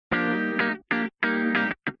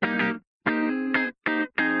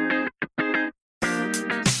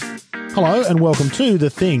Hello and welcome to The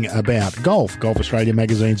Thing About Golf, Golf Australia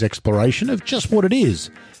magazine's exploration of just what it is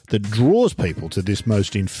that draws people to this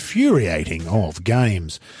most infuriating of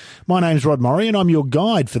games. My name's Rod Murray and I'm your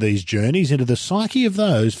guide for these journeys into the psyche of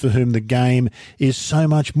those for whom the game is so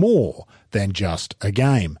much more than just a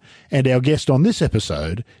game. And our guest on this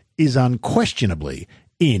episode is unquestionably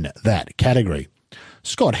in that category.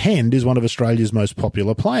 Scott Hend is one of Australia's most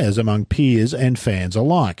popular players among peers and fans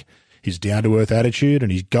alike. His down-to-earth attitude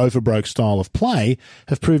and his go-for-broke style of play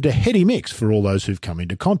have proved a heady mix for all those who've come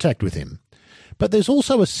into contact with him. But there's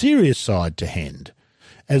also a serious side to Hend.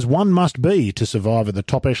 As one must be to survive at the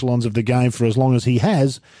top echelons of the game for as long as he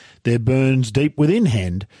has, there burns deep within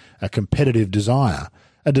Hend a competitive desire.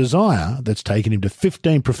 A desire that's taken him to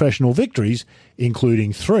 15 professional victories,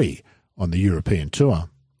 including 3 on the European Tour.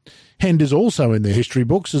 Hend is also in the history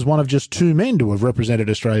books as one of just 2 men to have represented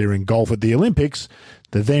Australia in golf at the Olympics,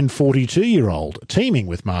 the then 42-year-old teaming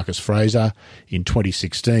with Marcus Fraser in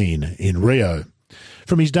 2016 in Rio.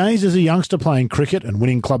 From his days as a youngster playing cricket and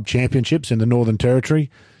winning club championships in the Northern Territory,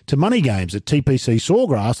 to money games at TPC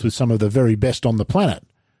Sawgrass with some of the very best on the planet,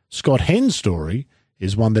 Scott Hend's story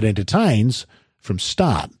is one that entertains from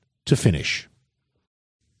start to finish.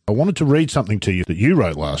 I wanted to read something to you that you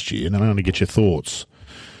wrote last year, and I want to get your thoughts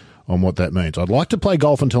on what that means. I'd like to play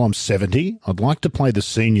golf until I'm 70. I'd like to play the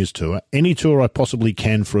Seniors Tour, any tour I possibly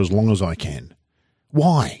can for as long as I can.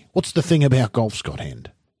 Why? What's the thing about golf, Scott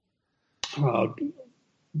Hend?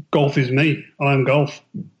 Golf is me. I am golf.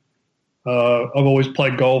 I've always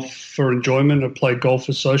played golf for enjoyment. I've played golf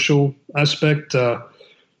for social aspect.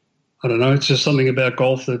 I don't know. It's just something about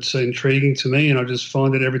golf that's intriguing to me, and I just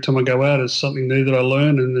find that every time I go out, there's something new that I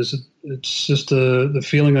learn, and it's just the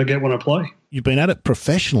feeling I get when I play. You've been at it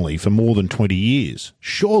professionally for more than 20 years.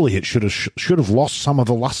 Surely it should have lost some of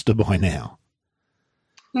the luster by now.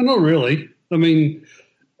 No, not really. I mean,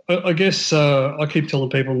 I guess I keep telling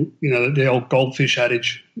people, the old goldfish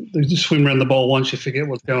adage, they just swim around the bowl once, you forget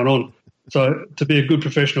what's going on. So to be a good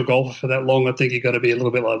professional golfer for that long, I think you've got to be a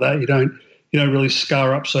little bit like that. You don't really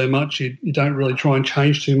scar up so much. You don't really try and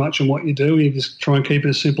change too much in what you do. You just try and keep it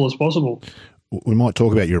as simple as possible. We might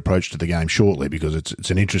talk about your approach to the game shortly because it's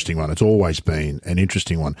an interesting one. It's always been an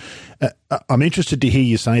interesting one. I'm interested to hear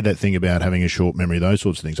you say that thing about having a short memory, those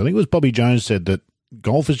sorts of things. I think it was Bobby Jones said that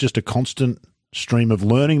golf is just a constant stream of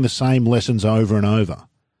learning the same lessons over and over.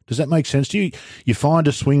 Does that make sense to you? You find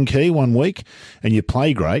a swing key one week and you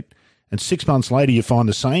play great, and 6 months later you find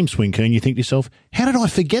the same swing key and you think to yourself, how did I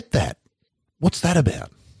forget that? What's that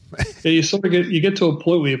about? Yeah, you get to a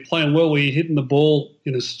point where you're playing well, where you're hitting the ball,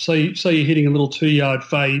 say you're hitting a little 2-yard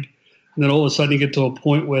fade, and then all of a sudden you get to a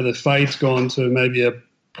point where the fade's gone to maybe a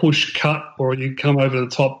push cut, or you come over the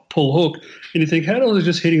top pull hook, and you think, how do I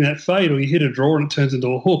just hitting that fade? Or you hit a draw and it turns into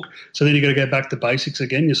a hook. So then you got to go back to basics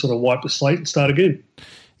again. You sort of wipe the slate and start again.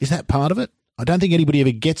 Is that part of it? I don't think anybody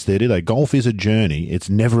ever gets there, do they? Golf is a journey. It's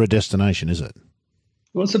never a destination, is it?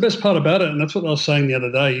 Well, it's the best part about it, and that's what I was saying the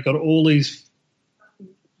other day. You've got all these,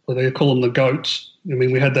 well, they call them the GOATs. I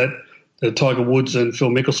mean, we had the Tiger Woods and Phil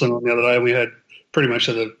Mickelson on the other day, and we had pretty much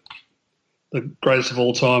the greatest of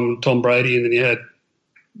all time, Tom Brady, and then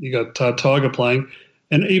you got Tiger playing.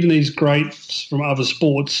 And even these greats from other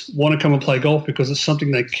sports want to come and play golf because it's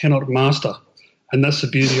something they cannot master, and that's the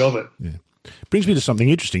beauty of it. Yeah. Brings me to something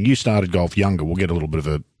interesting. You started golf younger. We'll get a little bit of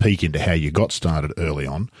a peek into how you got started early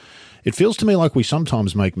on. It feels to me like we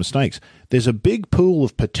sometimes make mistakes. There's a big pool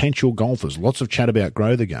of potential golfers, lots of chat about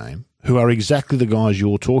grow the game, who are exactly the guys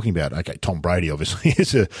you're talking about. Okay, Tom Brady obviously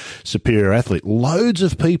is a superior athlete. Loads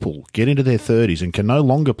of people get into their 30s and can no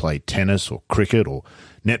longer play tennis or cricket or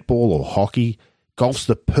netball or hockey. Golf's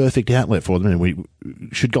the perfect outlet for them. And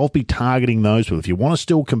should golf be targeting those people? If you want to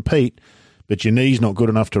still compete, but your knee's not good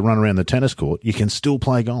enough to run around the tennis court, you can still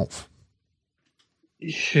play golf.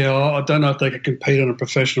 Yeah, I don't know if they could compete on a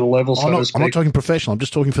professional level. I'm not talking professional. I'm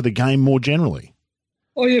just talking for the game more generally.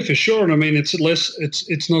 Oh yeah, for sure. And I mean, it's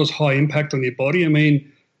not as high impact on your body. I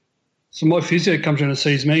mean, so my physio comes around and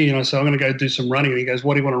sees me, and I say, I'm going to go do some running. And he goes,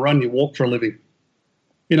 what do you want to run? You walk for a living.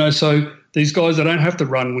 So these guys, they don't have to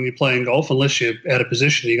run when you're playing golf unless you're out of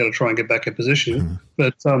position. You got to try and get back in position.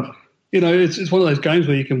 But, it's one of those games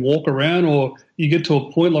where you can walk around, or you get to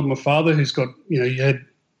a point like my father, who's got, he had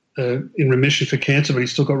in remission for cancer, but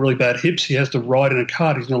he's still got really bad hips. He has to ride in a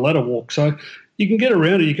cart. He's not allowed to walk. So you can get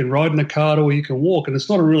around it. You can ride in a cart or you can walk, and it's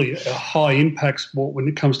not a high impact sport when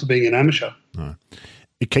it comes to being an amateur. No.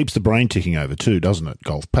 It keeps the brain ticking over too, doesn't it,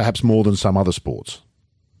 golf? Perhaps more than some other sports.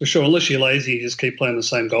 For sure, unless you're lazy, you just keep playing the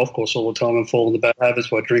same golf course all the time and fall into bad habits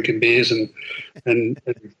by drinking beers and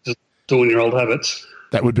just doing your old habits.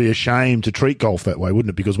 That would be a shame to treat golf that way,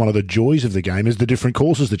 wouldn't it? Because one of the joys of the game is the different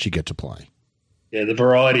courses that you get to play. Yeah, the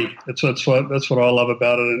variety. That's what I love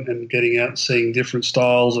about it, and getting out and seeing different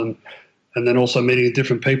styles, and then also meeting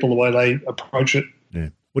different people, the way they approach it. Yeah.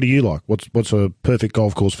 What do you like? What's a perfect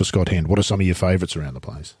golf course for Scott Hend? What are some of your favourites around the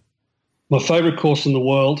place? My favourite course in the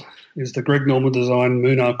world is the Greg Norman designed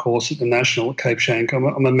Moonar course at the National at Cape Schanck.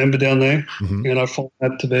 I'm a member down there, and I find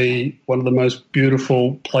that to be one of the most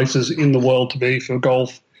beautiful places in the world to be for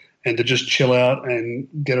golf and to just chill out and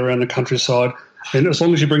get around the countryside. And as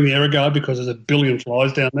long as you bring the air because there's a billion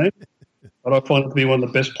flies down there, but I find it to be one of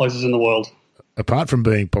the best places in the world. Apart from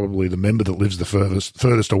being probably the member that lives the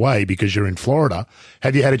furthest away because you're in Florida,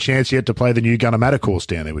 have you had a chance yet to play the new Gunnamatta course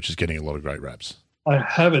down there, which is getting a lot of great raps? I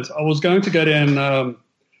haven't. I was going to go down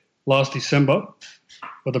last December,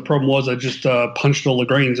 but the problem was I just punched all the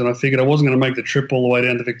greens, and I figured I wasn't going to make the trip all the way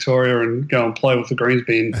down to Victoria and go and play with the greens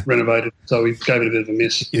being renovated, so we gave it a bit of a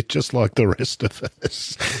miss. You're just like the rest of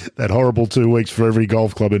us. That horrible 2 weeks for every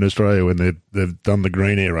golf club in Australia when they've done the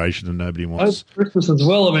green aeration and nobody wants. Oh, Christmas as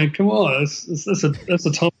well. I mean, come on. That's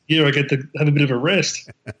the time of year I get to have a bit of a rest.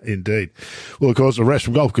 Indeed. Well, of course, a rest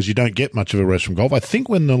from golf because you don't get much of a rest from golf. I think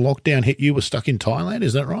when the lockdown hit, you were stuck in Thailand.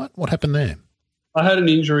 Is that right? What happened there? I had an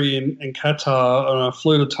injury in Qatar, and I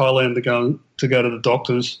flew to Thailand to go to the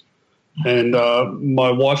doctors. And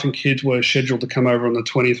my wife and kids were scheduled to come over on the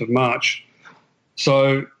 20th of March.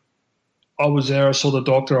 So I was there. I saw the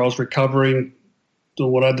doctor. I was recovering,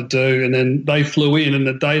 doing what I had to do. And then they flew in, and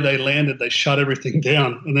the day they landed, they shut everything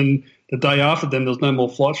down. And then the day after them, there was no more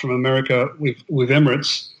flights from America with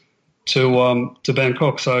Emirates to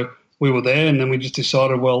Bangkok. So we were there, and then we just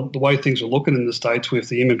decided, well, the way things were looking in the States with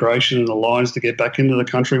the immigration and the lines to get back into the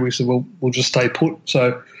country, we said, well, we'll just stay put.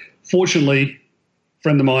 So fortunately, a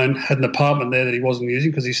friend of mine had an apartment there that he wasn't using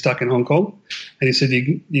because he's stuck in Hong Kong, and he said,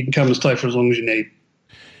 you can come and stay for as long as you need.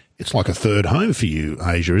 It's like a third home for you,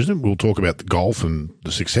 Asia, isn't it? We'll talk about the golf and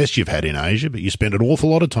the success you've had in Asia, but you spend an awful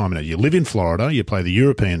lot of time in it. You live in Florida, you play the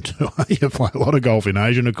European Tour, you play a lot of golf in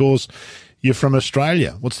Asia, and of course, you're from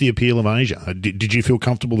Australia. What's the appeal of Asia? Did you feel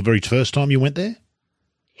comfortable the very first time you went there?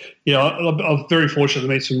 Yeah, I was very fortunate to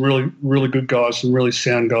meet some really, really good guys, some really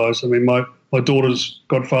sound guys. I mean, my daughter's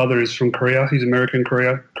godfather is from Korea. He's American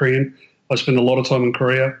Korean. I spend a lot of time in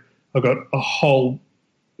Korea. I've got a whole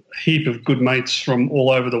heap of good mates from all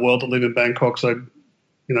over the world that live in Bangkok. So,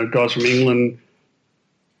 guys from England,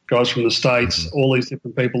 guys from the States, all these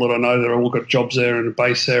different people that I know, they've all got jobs there and a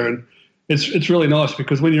base there. And it's really nice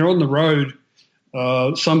because when you're on the road,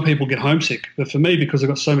 some people get homesick. But for me, because I've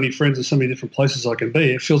got so many friends and so many different places I can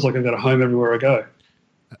be, it feels like I've got a home everywhere I go.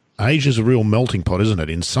 Asia's a real melting pot, isn't it?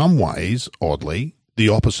 In some ways, oddly, the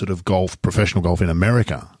opposite of golf, professional golf in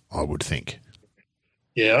America, I would think.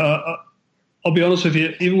 Yeah, I'll be honest with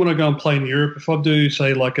you. Even when I go and play in Europe, if I do,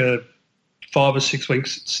 say, like a 5 or 6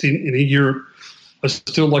 weeks stint in Europe, I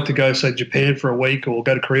still like to go, say, Japan for a week or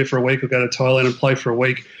go to Korea for a week or go to Thailand and play for a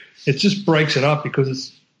week. It just breaks it up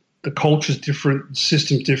because the culture's different, the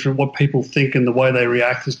system's different, what people think and the way they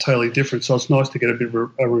react is totally different. So it's nice to get a bit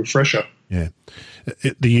of a refresher. Yeah.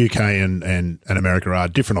 The UK and America are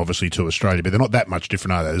different, obviously, to Australia, but they're not that much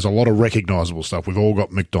different, are they? There's a lot of recognisable stuff. We've all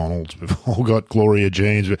got McDonald's. We've all got Gloria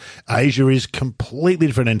Jeans. Asia is completely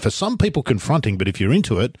different, and for some people confronting, but if you're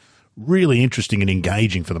into it, really interesting and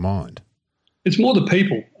engaging for the mind. It's more the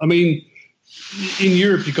people. I mean, in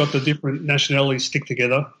Europe, you've got the different nationalities stick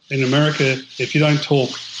together. In America, if you don't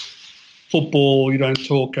talk football, you don't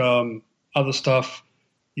talk other stuff,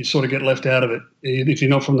 you sort of get left out of it. If you're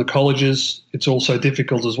not from the colleges, it's also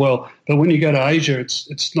difficult as well. But when you go to Asia,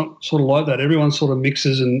 it's not sort of like that. Everyone sort of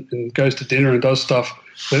mixes and goes to dinner and does stuff.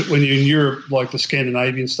 But when you're in Europe, like the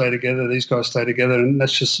Scandinavians stay together, these guys stay together, and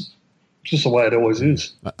that's just the way it always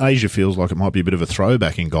is. Asia feels like it might be a bit of a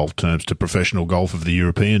throwback in golf terms to professional golf of the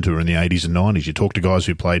European Tour in the 80s and 90s. You talk to guys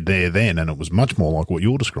who played there then, and it was much more like what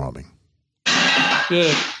you're describing.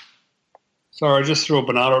 Yeah. Sorry, I just threw a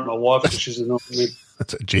banana at my wife because she's annoying me.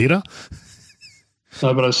 That's a jeter?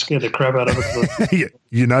 No, but I scared the crap out of it.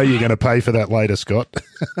 You know you're going to pay for that later, Scott.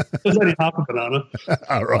 There's only half a banana.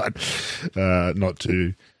 All right. Not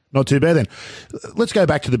too bad then. Let's go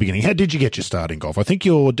back to the beginning. How did you get your start in golf? I think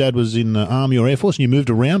your dad was in the Army or Air Force and you moved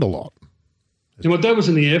around a lot. Yeah, my dad was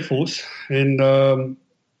in the Air Force and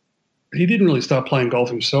he didn't really start playing golf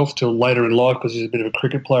himself till later in life because he's a bit of a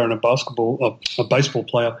cricket player and a baseball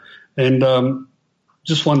player. And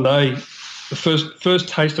just one day, the first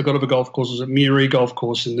taste I got of a golf course was at Muiree Golf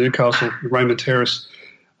Course in Newcastle, Raymond Terrace.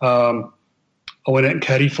 I went out and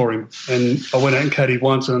caddied for him, and I went out and caddied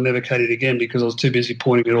once and I never caddied again because I was too busy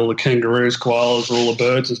pointing at all the kangaroos, koalas, and all the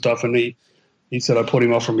birds and stuff, and he said I put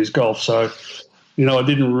him off from his golf. So I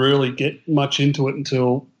didn't really get much into it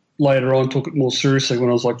until later on. Took it more seriously when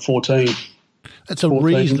I was like 14. That's a 14.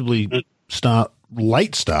 reasonably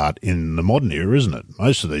late start in the modern era, isn't it?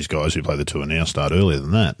 Most of these guys who play the tour now start earlier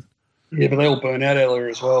than that. Yeah, but they all burn out earlier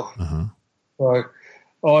as well. Uh-huh. So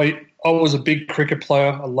I was a big cricket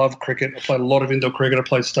player. I love cricket. I played a lot of indoor cricket. I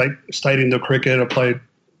played state indoor cricket. I played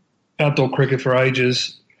outdoor cricket for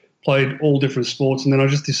ages. Played all different sports, and then I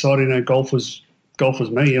just decided, golf was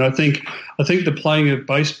me. And I think the playing of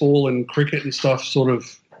baseball and cricket and stuff sort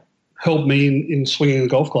of helped me in swinging the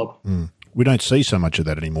golf club. Mm. We don't see so much of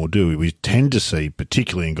that anymore, do we? We tend to see,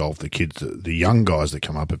 particularly in golf, the kids, the young guys that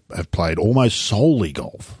come up have played almost solely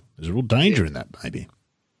golf. There's a real danger in that, maybe.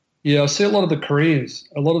 Yeah, I see a lot of the Koreans,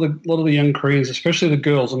 a lot of the young Koreans, especially the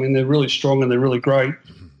girls. I mean, they're really strong and they're really great,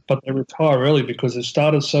 but they retire early because they've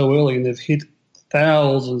started so early and they've hit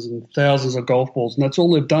thousands and thousands of golf balls, and that's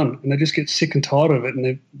all they've done. And they just get sick and tired of it,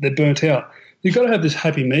 and they're burnt out. You've got to have this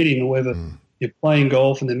happy medium, whether you're playing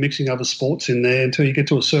golf and then mixing other sports in there until you get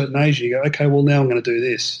to a certain age and you go, okay, well, now I'm going to do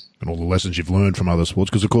this. And all the lessons you've learned from other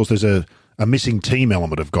sports, because, of course, there's a missing team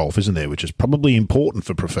element of golf, isn't there, which is probably important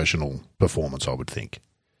for professional performance, I would think.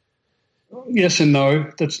 Yes and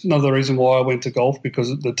no. That's another reason why I went to golf,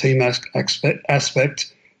 because of the team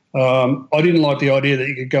aspect. I didn't like the idea that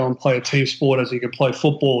you could go and play a team sport as you could play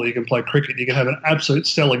football, you can play cricket, you can have an absolute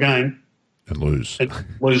stellar game. And lose a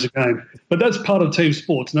game. But that's part of team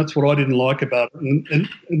sports, and that's what I didn't like about it.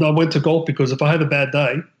 And I went to golf because if I have a bad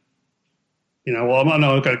day, I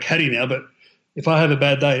know I've got a caddy now, but if I have a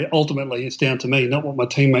bad day, ultimately it's down to me, not what my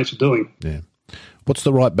teammates are doing. Yeah. What's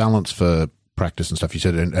the right balance for practice and stuff? You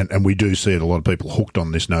said, and we do see it, a lot of people hooked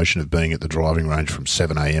on this notion of being at the driving range from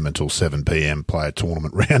 7 a.m. until 7 p.m., play a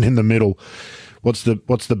tournament round in the middle. What's the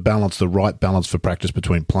balance, the right balance for practice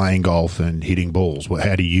between playing golf and hitting balls?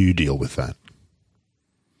 How do you deal with that?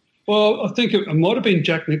 Well, I think it might have been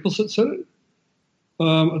Jack Nicklaus that said it.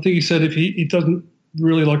 I think he said if he doesn't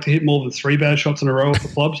really like to hit more than 3 bad shots in a row at the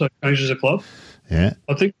club, so he changes the club. Yeah.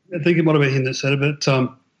 I think it might have been him that said it, but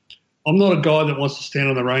I'm not a guy that wants to stand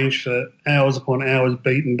on the range for hours upon hours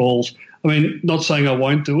beating balls. I mean, not saying I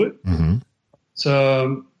won't do it. Mm-hmm.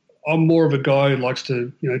 So I'm more of a guy who likes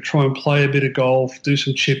to, try and play a bit of golf, do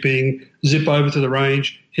some chipping, zip over to the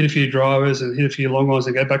range, hit a few drivers and hit a few long ones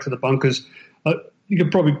and go back to the bunkers. You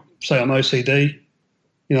could probably say I'm OCD,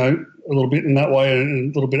 a little bit in that way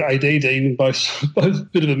and a little bit ADD, in both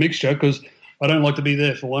bit of a mixture, because I don't like to be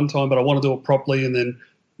there for one time, but I want to do it properly. And then,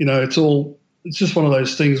 it's just one of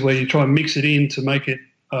those things where you try and mix it in to make it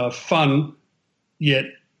fun yet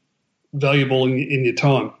valuable in your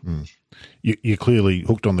time. Mm. You're clearly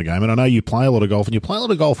hooked on the game, and I know you play a lot of golf, and you play a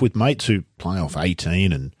lot of golf with mates who play off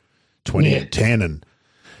 18 and 20 and 10, and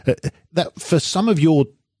that for some of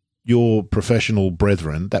your professional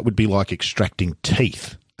brethren, that would be like extracting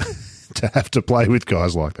teeth to have to play with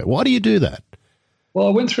guys like that. Why do you do that? Well,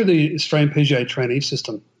 I went through the Australian PGA trainee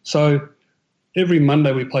system, so every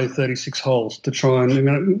Monday we play 36 holes to try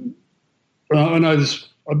and I know this.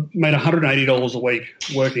 I made $180 a week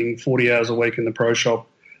working 40 hours a week in the pro shop.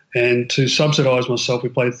 And to subsidise myself, we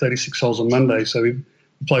played 36 holes on Monday. So we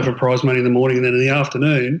play for prize money in the morning and then in the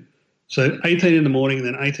afternoon. So 18 in the morning and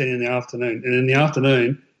then 18 in the afternoon. And in the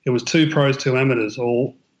afternoon, it was 2 pros, 2 amateurs,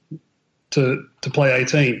 all to play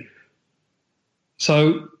 18.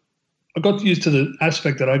 So I got used to the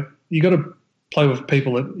aspect that you got to play with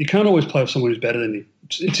people that you can't always play with someone who's better than you.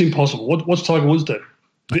 It's impossible. What's Tiger Woods do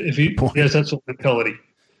if he has that sort of mentality?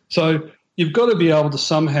 So you've got to be able to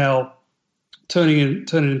somehow turn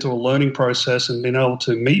it into a learning process and being able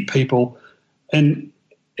to meet people. And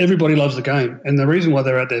everybody loves the game. And the reason why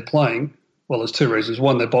they're out there playing, well, there's 2 reasons.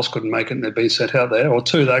 One, their boss couldn't make it and they're being sent out there. Or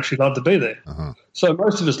 2, they actually love to be there. Uh-huh. So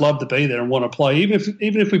most of us love to be there and want to play. Even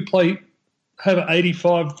if we play, have an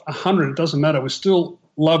 85, 100, it doesn't matter. We still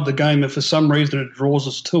love the game if for some reason it draws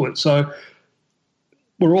us to it. So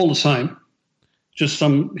we're all the same. Just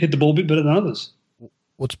some hit the ball a bit better than others.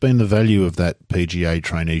 What's been the value of that PGA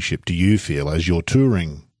traineeship, do you feel, as your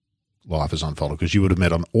touring life has unfolded? Because you would have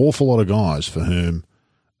met an awful lot of guys for whom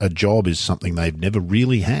a job is something they've never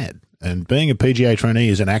really had. And being a PGA trainee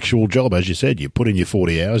is an actual job, as you said. You put in your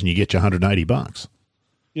 40 hours and you get your $180.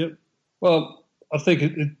 Yep. Well, I think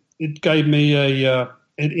it gave me an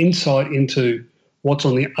insight into what's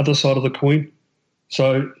on the other side of the coin.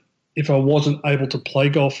 So if I wasn't able to play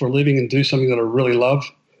golf for a living and do something that I really love,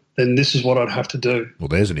 then this is what I'd have to do. Well,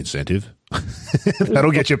 there's an incentive.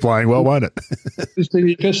 That'll get you playing well, won't it?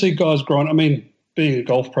 You can see guys growing. I mean, being a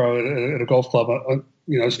golf pro at a golf club,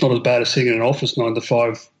 it's not as bad as sitting in an office 9 to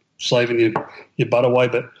 5, slaving your butt away,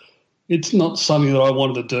 but it's not something that I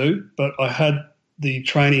wanted to do. But I had the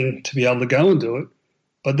training to be able to go and do it.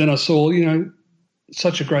 But then I saw,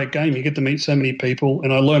 such a great game. You get to meet so many people,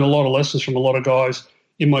 and I learned a lot of lessons from a lot of guys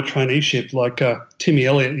in my traineeship. Like Timmy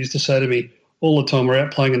Elliott used to say to me all the time, we're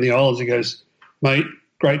out playing in the Islands, he goes, mate,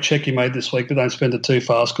 great check you made this week, but don't spend it too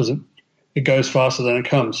fast because it goes faster than it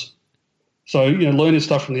comes. So, learning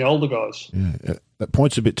stuff from the older guys. Yeah, that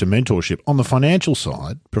points a bit to mentorship. On the financial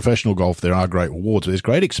side, professional golf, there are great rewards. There's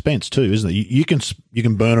great expense too, isn't there? You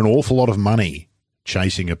can burn an awful lot of money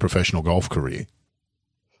chasing a professional golf career.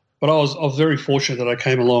 But I was very fortunate that I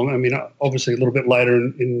came along. I mean, obviously a little bit later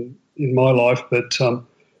in my life, but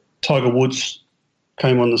Tiger Woods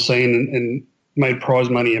came on the scene and made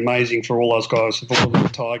prize money amazing for all those guys. If it wasn't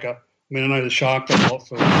for Tiger, I mean, I know the Shark got a lot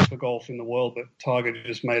for golf in the world, but Tiger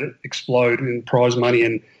just made it explode in prize money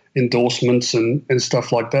and endorsements and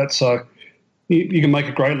stuff like that. So you can make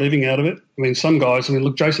a great living out of it. I mean, some guys,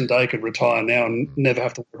 look, Jason Day could retire now and never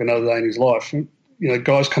have to work another day in his life.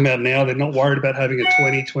 Guys come out now, they're not worried about having a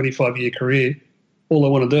 20, 25-year career. All they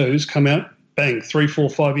want to do is come out, bang, 3, 4,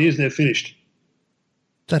 5 years, they're finished.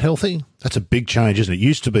 Is that healthy? That's a big change, isn't it? It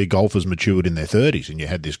used to be golfers matured in their 30s and you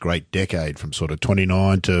had this great decade from sort of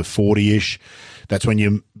 29 to 40-ish. That's when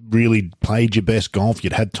you really played your best golf.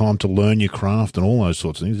 You'd had time to learn your craft and all those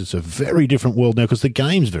sorts of things. It's a very different world now because the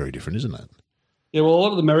game's very different, isn't it? Yeah, well, a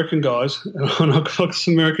lot of the American guys, and I've got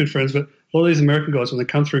some American friends, but a lot of these American guys, when they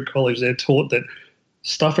come through college, they're taught that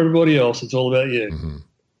stuff everybody else, it's all about you. Mm-hmm.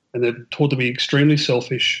 And they're taught to be extremely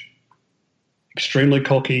selfish, extremely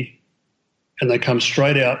cocky, and they come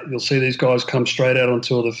straight out. You'll see these guys come straight out on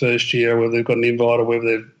tour the first year, whether they've got an invite or whether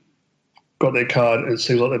they've got their card, and it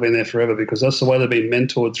seems like they've been there forever because that's the way they've been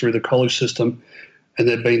mentored through the college system, and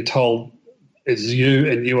they've been told it's you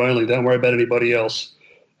and you only, don't worry about anybody else.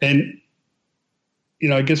 And,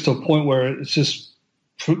 it gets to a point where it's just,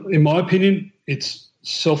 in my opinion, it's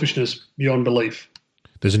selfishness beyond belief.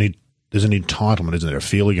 There's an entitlement, isn't there? A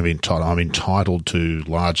feeling of entitlement. I'm entitled to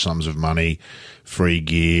large sums of money, free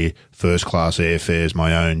gear, first-class airfares,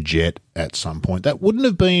 my own jet at some point. That wouldn't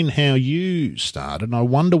have been how you started, and I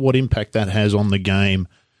wonder what impact that has on the game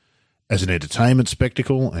as an entertainment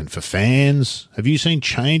spectacle and for fans. Have you seen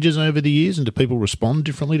changes over the years, and do people respond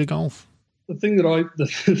differently to golf? The thing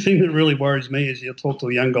that really worries me is you'll talk to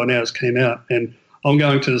a young guy now who's came out, and I'm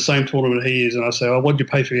going to the same tournament he is, and I say, oh, what did you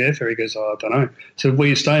pay for your airfare? He goes, oh, I don't know. So where are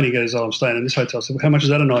you staying? He goes, oh, I'm staying in this hotel. I said, well, how much is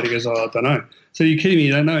that a night? He goes, oh, I don't know. So you're kidding me?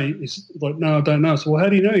 You don't know? He's like, no, I don't know. So, well, how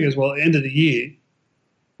do you know? He goes, well, at the end of the year,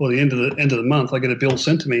 or the end of the month, I get a bill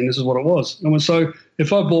sent to me, and this is what it was. And I went, so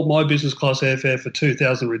if I bought my business class airfare for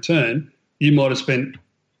 $2,000 return, you might have spent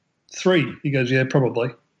 $3,000. He goes, yeah, probably.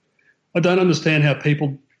 I don't understand how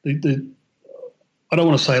people I don't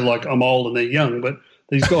want to say like I'm old and they're young, but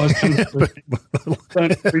these guys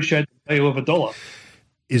don't appreciate the value of a dollar.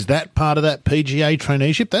 Is that part of that PGA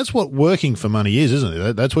traineeship? That's what working for money is, isn't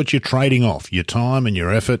it? That's what you're trading off, your time and your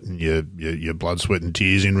effort and your blood, sweat and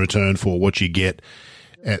tears in return for what you get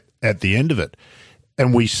at the end of it.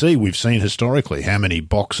 And we've seen historically how many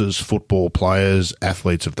boxers, football players,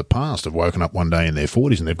 athletes of the past have woken up one day in their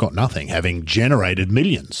 40s and they've got nothing, having generated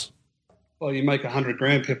millions. Well, you make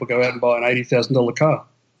 $100,000, people go out and buy an $80,000 car.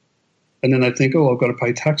 And then they think, oh, I've got to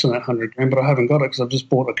pay tax on that $100,000, but I haven't got it because I've just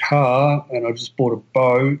bought a car and I've just bought a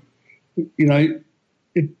boat.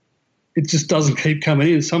 It just doesn't keep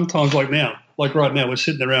coming in. Sometimes like right now, we're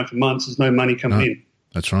sitting around for months, there's no money coming in.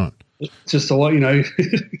 That's right. It's just the way,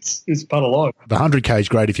 it's part of life. The 100K is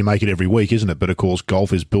great if you make it every week, isn't it? But, of course,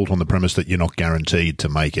 golf is built on the premise that you're not guaranteed to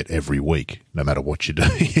make it every week, no matter what you do.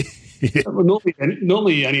 Yeah.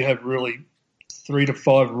 Normally you only have really 3 to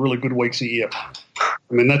 5 really good weeks a year.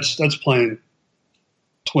 I mean, that's playing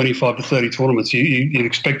 25 to 30 tournaments. You'd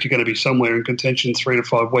expect you're going to be somewhere in contention 3 to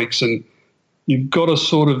 5 weeks, and you've got to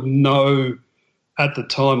sort of know at the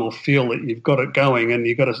time or feel that you've got it going, and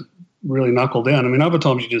you've got to really knuckle down. I mean, other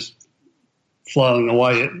times you're just flailing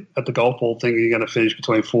away at the golf ball thing, you're going to finish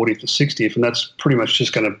between 40th to 60th, and that's pretty much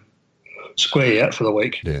just going to square you out for the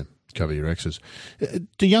week. Yeah. Cover your exes.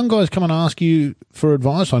 Do young guys come and ask you for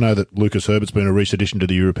advice? I know that Lucas Herbert's been a recent addition to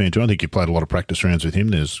the European Tour. I think you've played a lot of practice rounds with him.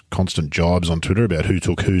 There's constant jibes on Twitter about who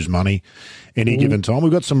took whose money any given time. We've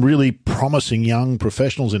got some really promising young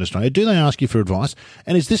professionals in Australia. Do they ask you for advice?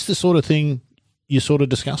 And is this the sort of thing you sort of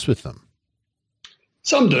discuss with them?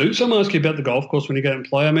 Some do. Some ask you about the golf course when you go and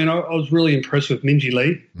play. I mean, I was really impressed with Minjee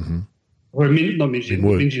Lee. Mm-hmm. Or not Minjee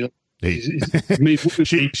Lee.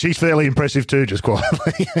 She's fairly impressive too, just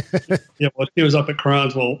quietly. Yeah, well, she was up at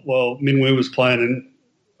Crans while Min Woo was playing, and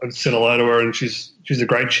I said hello to her, and she's a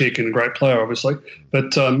great chick and a great player, obviously.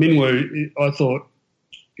 But Min Woo, I thought,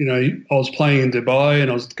 I was playing in Dubai and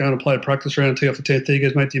I was going to play a practice round, tee off the 10th. He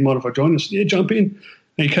goes, mate, do you mind if I join us? Yeah, jump in.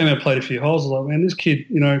 And he came out and played a few holes. I was like, man, this kid,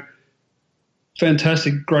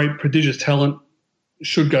 fantastic, great, prodigious talent,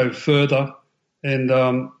 should go further.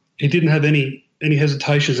 And he didn't have any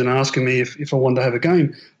hesitations in asking me if I wanted to have a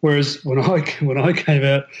game. Whereas when I came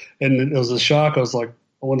out and it was a shark, I was like,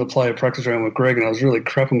 I wanted to play a practice round with Greg, and I was really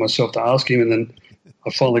crapping myself to ask him. And then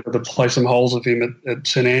I finally got to play some holes with him at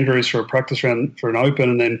St Andrews for a practice round for an Open.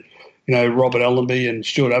 And then, Robert Allenby and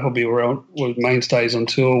Stuart Appleby were mainstays on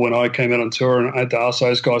tour when I came out on tour, and I had to ask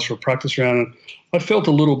those guys for a practice round. And I felt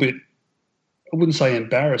a little bit, I wouldn't say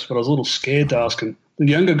embarrassed, but I was a little scared to ask them. The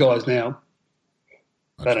younger guys now,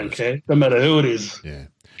 they don't care. No matter who it is. Yeah.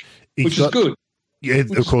 Which is good. Yeah,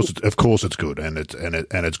 of course it's good, and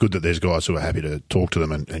it's good that there's guys who are happy to talk to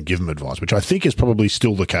them and give them advice, which I think is probably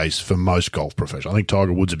still the case for most golf professionals. I think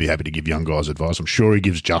Tiger Woods would be happy to give young guys advice. I'm sure he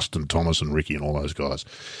gives Justin Thomas and Ricky and all those guys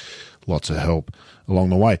lots of help along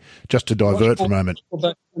the way. Just to divert for a moment.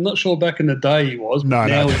 I'm not sure back in the day he was. But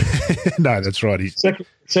no. No, that's right. He's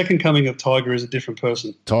second coming of Tiger is a different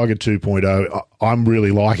person. Tiger 2.0. I'm really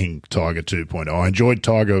liking Tiger 2.0. I enjoyed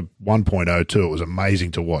Tiger 1.0 too. It was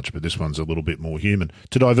amazing to watch, but this one's a little bit more human.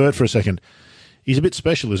 To divert for a second, he's a bit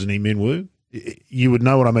special, isn't he, Min Woo? You would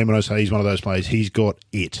know what I mean when I say he's one of those players. He's got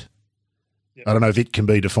it. Yep. I don't know if it can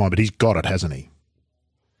be defined, but he's got it, hasn't he?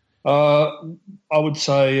 I would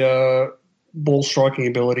say ball striking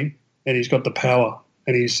ability, and he's got the power.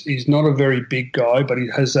 And he's not a very big guy, but he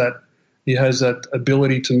has that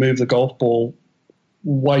ability to move the golf ball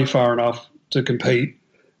way far enough to compete.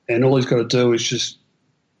 And all he's got to do is just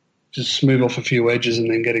smooth off a few edges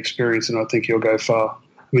and then get experience, and I think he'll go far.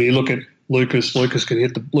 I mean, you look at Lucas Herbert can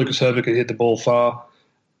hit the ball far.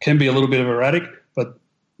 Can be a little bit of erratic, but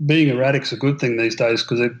being erratic's a good thing these days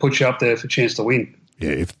because it puts you up there for a chance to win.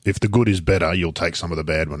 Yeah, if the good is better, you'll take some of the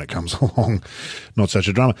bad when it comes along. Not such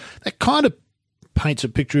a drama. That kind of paints a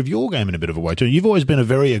picture of your game in a bit of a way too. You've always been a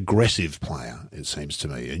very aggressive player, it seems to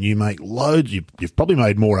me, and you make loads. You've probably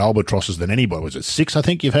made more albatrosses than anybody. Was it 6? I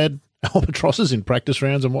think you've had albatrosses in practice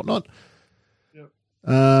rounds and whatnot. Yep.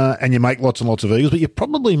 And you make lots and lots of eagles, but you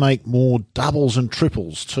probably make more doubles and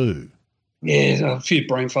triples too. Yeah, a few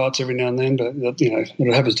brain farts every now and then, but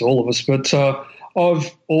it happens to all of us. But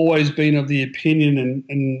I've always been of the opinion,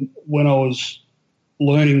 and when I was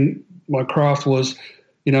learning my craft was,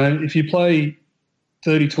 if you play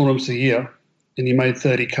 30 tournaments a year and you made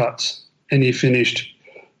 30 cuts and you finished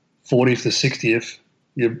 40th to 60th,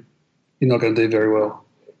 you're not going to do very well.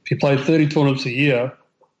 If you played 30 tournaments a year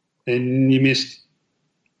and you missed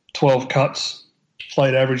 12 cuts,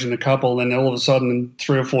 played average in a couple, and then all of a sudden in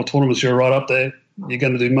 3 or 4 tournaments you're right up there, you're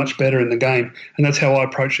going to do much better in the game. And that's how I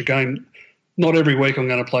approach the game. Not every week I'm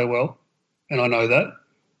going to play well, and I know that,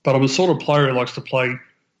 but I'm the sort of player who likes to play,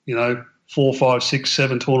 4, 5, 6,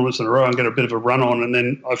 7 tournaments in a row and get a bit of a run on, and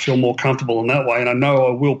then I feel more comfortable in that way, and I know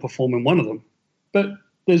I will perform in one of them. But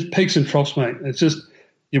there's peaks and troughs, mate. It's just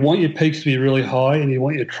you want your peaks to be really high and you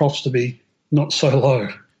want your troughs to be not so low.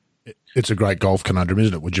 It's a great golf conundrum,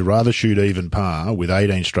 isn't it? Would you rather shoot even par with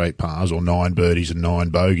 18 straight pars or 9 birdies and 9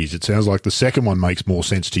 bogeys? It sounds like the second one makes more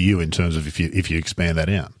sense to you in terms of if you expand that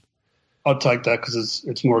out. I'd take that because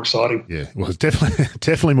it's more exciting. Yeah, well, it's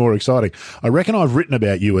definitely more exciting. I reckon I've written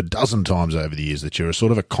about you a dozen times over the years that you're a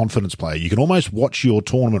sort of a confidence player. You can almost watch your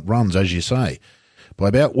tournament runs, as you say. By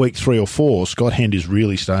about week 3 or 4, Scott Hend is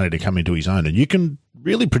really starting to come into his own, and you can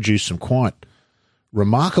really produce some quite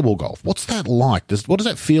remarkable golf. What's that like? What does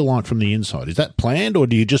that feel like from the inside? Is that planned, or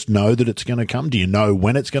do you just know that it's going to come? Do you know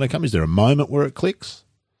when it's going to come? Is there a moment where it clicks?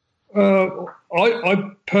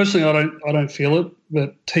 I personally, I don't feel it.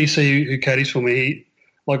 But TC, who caddies for me,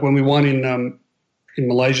 like when we won in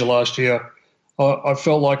Malaysia last year, I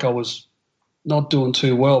felt like I was not doing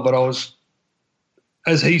too well. But I was,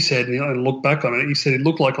 as he said, and look back on it, he said it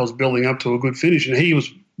looked like I was building up to a good finish, and he was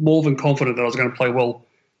more than confident that I was going to play well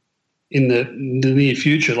in the near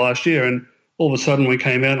future last year. And all of a sudden, we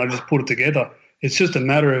came out and I just put it together. It's just a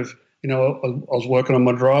matter of, I was working on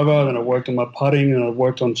my driver, then I worked on my putting, and I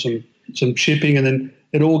worked on some chipping, and then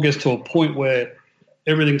it all gets to a point where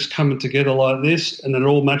everything's coming together like this, and then it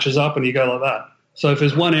all matches up, and you go like that. So if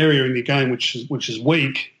there's one area in your game which is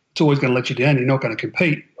weak, it's always going to let you down. You're not going to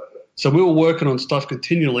compete. So we were working on stuff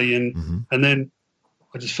continually, and then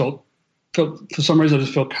I just felt for some reason I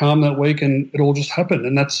just felt calm that week, and it all just happened.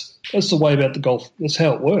 And that's the way about the golf. That's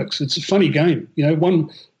how it works. It's a funny game.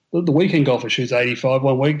 The weekend golfer shoots 85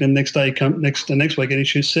 one week, then the next week and he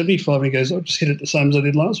shoots 75, and he goes, I just hit it the same as I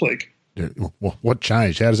did last week. What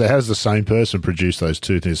changed? How does the same person produce those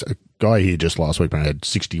two things? A guy here just last week had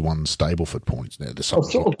 61 Stableford points. Now,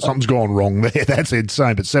 something's gone wrong there. That's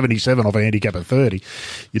insane. But 77 off a handicap at 30,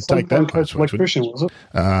 you'd take that. Electrician, was it?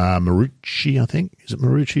 Marucci, I think. Is it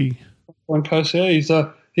Marucci? One coast, yeah. He's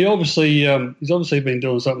obviously been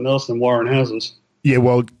doing something else than Warren Houses. Yeah,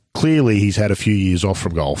 well, clearly he's had a few years off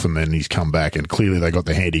from golf and then he's come back and clearly they got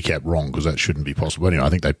the handicap wrong because that shouldn't be possible. Anyway, I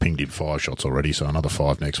think they pinged him 5 shots already, so another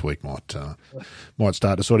 5 next week might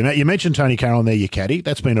start to sort him out. You mentioned Tony Carroll there, your caddy.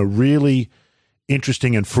 That's been a really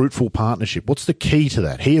interesting and fruitful partnership. What's the key to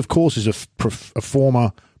that? He, of course, is a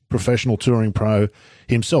former professional touring pro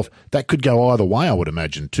himself. That could go either way, I would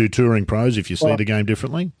imagine. 2 touring pros if you see the game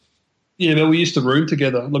differently. Yeah, but we used to room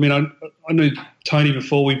together. I mean, I knew Tony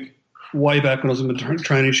before way back when I was in the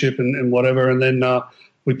traineeship and whatever, and then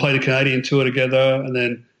we played a Canadian tour together, and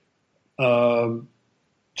then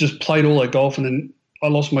just played all that golf, and then I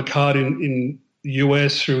lost my card in the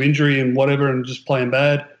US through injury and whatever, and just playing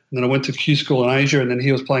bad. And then I went to Q School in Asia, and then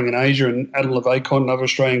he was playing in Asia, and Adam Levacon, another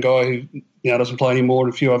Australian guy who doesn't play anymore,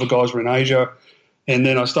 and a few other guys were in Asia. And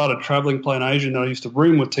then I started travelling, playing Asia, and then I used to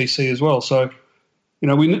room with TC as well. So,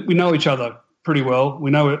 we know each other pretty well.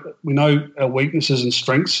 We know our weaknesses and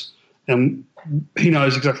strengths. And he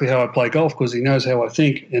knows exactly how I play golf because he knows how I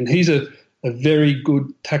think. And he's a very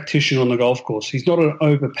good tactician on the golf course. He's not an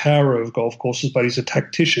overpowerer of golf courses, but he's a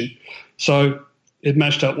tactician. So it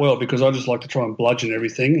matched up well because I just like to try and bludgeon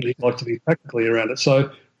everything and he likes to be tactically around it.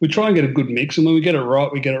 So we try and get a good mix, and when we get it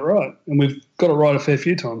right, we get it right. And we've got it right a fair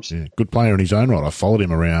few times. Yeah, good player in his own right. I followed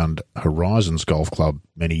him around Horizons Golf Club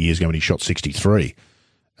many years ago when he shot 63.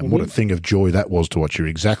 And what a thing of joy that was to watch. You're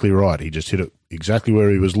exactly right. He just hit it exactly where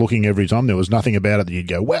he was looking every time. There was nothing about it that you'd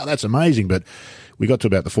go, wow, that's amazing. But we got to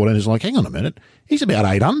about the 14. He's like, hang on a minute. He's about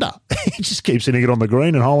 8 under. He just keeps hitting it on the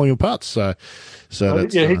green and holding a putts. So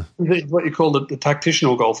that's he's what you call the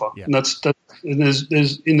tactitional golfer. Yeah. And that's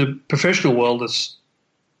there's in the professional world, that's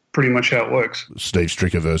pretty much how it works. Steve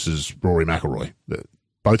Stricker versus Rory McIlroy.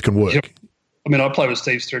 Both can work. Yep. I mean, I played with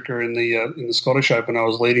Steve Stricker in the Scottish Open. I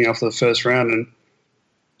was leading after the first round, and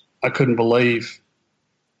I couldn't believe.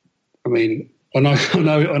 I mean, I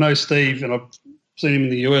know Steve, and I've seen him in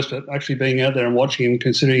the US, but actually being out there and watching him,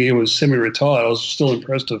 considering he was semi-retired, I was still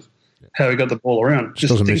impressed of how he got the ball around.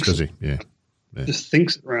 Just doesn't miss, does he? Yeah. Just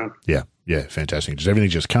thinks it around. Yeah, fantastic. Just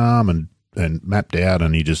everything's just calm and mapped out,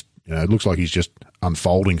 and he just, it looks like he's just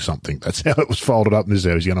unfolding something. That's how it was folded up, and this is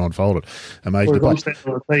how he's going to unfold it. Amazing. Well, I'm standing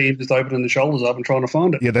on the tee, just opening the shoulders up and trying to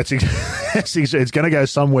find it. Yeah, it's going to go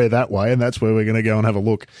somewhere that way, and that's where we're going to go and have a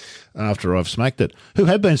look after I've smacked it. Who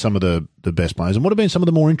have been some of the best players, and what have been some of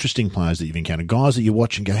the more interesting players that you've encountered? Guys that you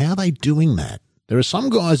watch and go, how are they doing that? There are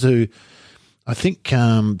some guys who, I think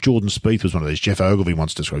Jordan Spieth was one of these. Jeff Ogilvy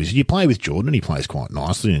once described. He said, you play with Jordan and he plays quite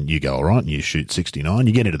nicely and you go all right and you shoot 69.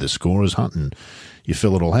 You get into the scorers hunt and you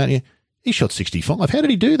fill it all out. He shot 65. How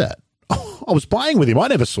did he do that? I was playing with him. I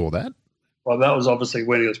never saw that. Well, that was obviously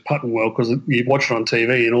when he was putting well, because you watch it on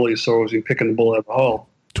TV and all you saw was him picking the ball out of the hole.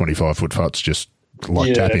 25-foot putts, just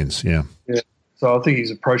like tap-ins, yeah. So I think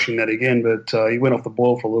he's approaching that again, but he went off the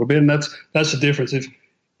boil for a little bit, and that's the difference. If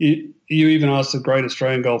you even ask the great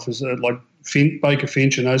Australian golfers like Baker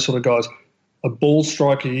Finch and those sort of guys, a ball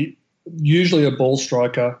striker, usually a ball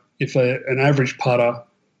striker, if an average putter,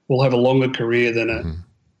 will have a longer career than a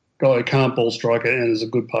guy who can't ball strike it and is a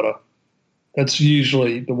good putter. That's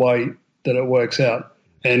usually the way that it works out.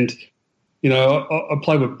 And, I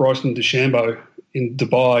played with Bryson DeChambeau in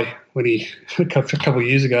Dubai when a couple of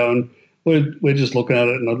years ago, and we're just looking at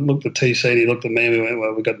it, and I looked at TC and he looked at me and we went,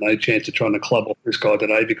 well, we've got no chance of trying to club off this guy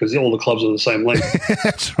today because all the clubs are the same length.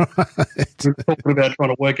 That's right. We're talking about trying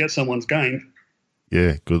to work out someone's game.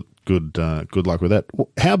 Yeah, good luck with that.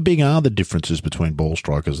 How big are the differences between ball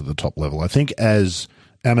strikers at the top level? I think as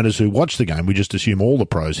amateurs who watch the game, we just assume all the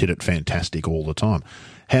pros hit it fantastic all the time.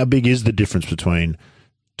 How big is the difference between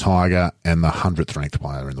Tiger and the 100th ranked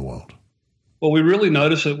player in the world? Well, we really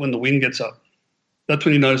notice it when the wind gets up. That's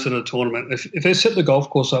when you notice it at a tournament. If they set the golf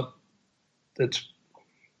course up, it's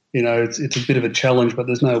a bit of a challenge, but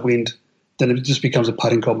there's no wind, then it just becomes a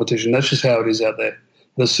putting competition. That's just how it is out there.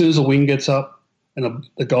 And as soon as the wind gets up and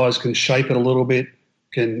the guys can shape it a little bit,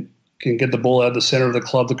 can get the ball out of the centre of the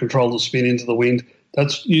club to control the spin into the wind,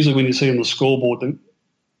 that's usually when you see on the scoreboard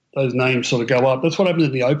those names sort of go up. That's what happens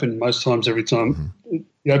in the Open most times, every time. Mm-hmm.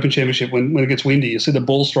 The Open Championship, when it gets windy, you see the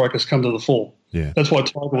ball strikers come to the fore. Yeah. That's why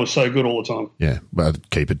Tiger was so good all the time. Yeah, but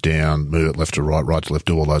keep it down, move it left to right, right to left,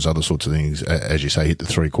 do all those other sorts of things. As you say, hit the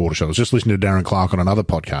three-quarter shot. I was just listening to Darren Clark on another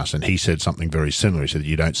podcast, and he said something very similar. He said that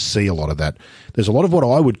you don't see a lot of that. There's a lot of what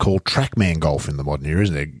I would call trackman golf in the modern era,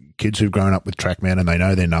 isn't there? kids who've grown up with Trackman and they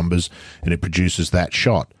know their numbers and it produces that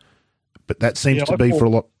shot. But that seems to be for a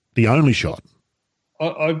lot the only shot.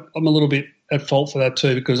 I'm a little bit at fault for that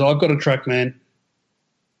too, because I've got a Trackman,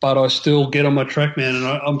 but I still get on my Trackman, and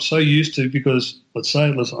I'm so used to, because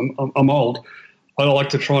listen, I'm old. I like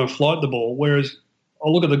to try and flight the ball, whereas I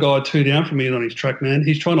look at the guy 2 down from me on his Trackman.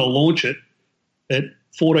 He's trying to launch it at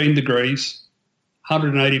 14 degrees,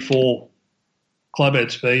 184 club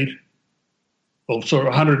head speed,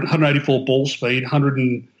 184 ball speed,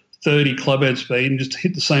 130 club head speed, and just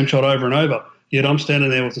hit the same shot over and over. Yet I'm standing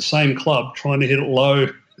there with the same club trying to hit it low.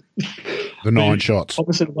 The 9 shots.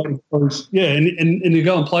 Yeah, and you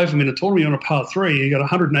go and play for them in a tournament on a par 3, you got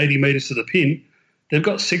 180 metres to the pin. They've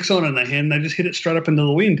got 6 on in their hand, they just hit it straight up into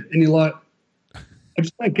the wind. And you're like, I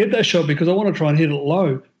just don't get that shot because I want to try and hit it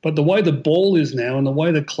low. But the way the ball is now and the way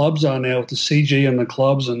the clubs are now with the CG and the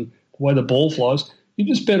clubs and the way the ball flies, you're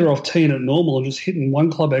just better off teeing it normal and just hitting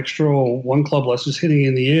 1 club extra or 1 club less, just hitting it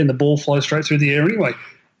in the air, and the ball flies straight through the air anyway.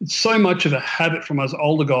 It's so much of a habit from us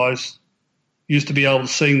older guys used to be able to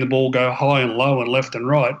seeing the ball go high and low and left and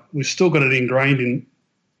right. We've still got it ingrained in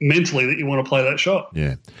mentally that you want to play that shot.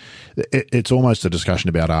 Yeah. It's almost a discussion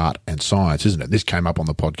about art and science, isn't it? This came up on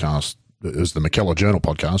the podcast. It was the McKellar Journal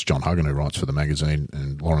podcast. John Huggan, who writes for the magazine,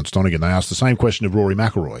 and Lawrence Donegan, they asked the same question of Rory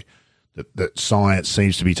McIlroy, that science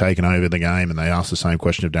seems to be taking over the game, and they asked the same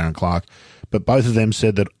question of Darren Clarke. But both of them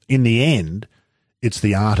said that in the end, it's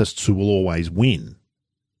the artists who will always win.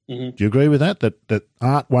 Mm-hmm. Do you agree with that? That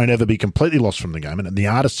art won't ever be completely lost from the game, and the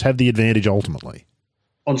artists have the advantage ultimately?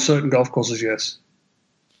 On certain golf courses, yes.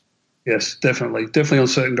 Yes, definitely. Definitely on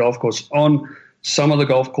certain golf courses. On some of the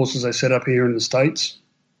golf courses they set up here in the States,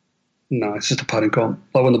 no, it's just a putting comp.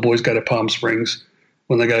 Like when the boys go to Palm Springs,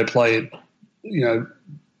 when they go play,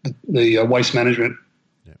 the Waste Management,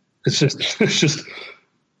 yeah. It's just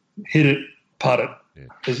hit it, putt it. Yeah.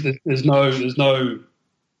 There's no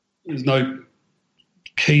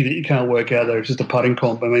key that you can't work out there. It's just a putting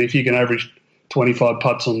comp. I mean, if you can average 25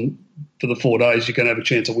 putts for the 4 days, you can have a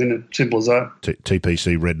chance of winning. Simple as that.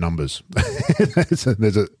 TPC red numbers.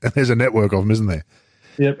 there's a network of them, isn't there?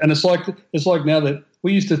 Yeah, and it's like now that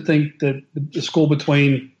we used to think that the score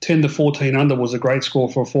between 10 to 14 under was a great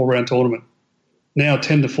score for a 4-round tournament. Now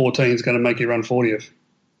 10 to 14 is going to make you run 40th.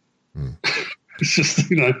 It's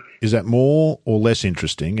just, Is that more or less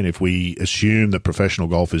interesting? And if we assume that professional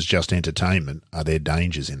golf is just entertainment, are there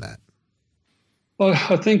dangers in that? Well,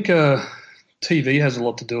 I think TV has a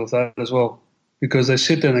lot to do with that as well, because they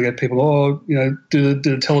sit there and they get people, do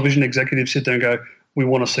the television executives sit there and go, we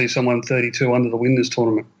want to see someone 32 under to win this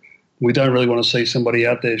tournament. We don't really want to see somebody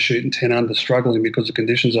out there shooting 10 under struggling because the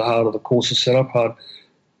conditions are hard or the course is set up hard.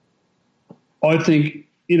 I think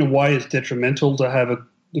in a way it's detrimental to have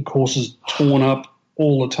the courses torn up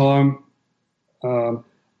all the time.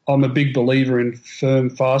 I'm a big believer in firm,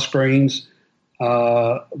 fast greens,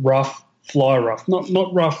 rough, fly rough.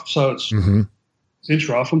 Not rough so it's inch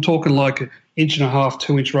rough. I'm talking like 1.5 inch,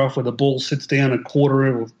 2 inch rough where the ball sits down a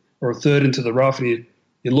quarter or a third into the rough, and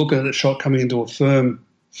you look at the shot coming into a firm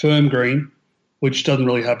green, which doesn't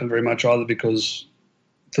really happen very much either because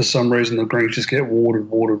for some reason the greens just get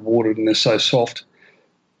watered, and they're so soft.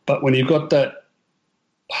 But when you've got that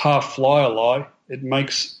half flyer lie, it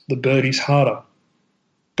makes the birdies harder.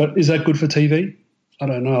 But is that good for TV? I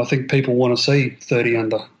don't know. I think people want to see 30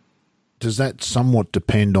 under. Does that somewhat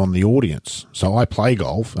depend on the audience? So I play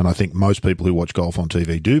golf, and I think most people who watch golf on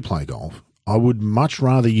TV do play golf. I would much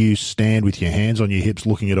rather you stand with your hands on your hips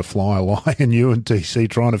looking at a flyer lie and you and TC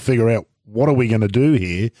trying to figure out what are we going to do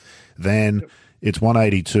here than it's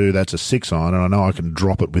 182, that's a 6-iron, and I know I can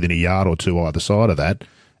drop it within a yard or two either side of that,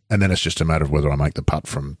 and then it's just a matter of whether I make the putt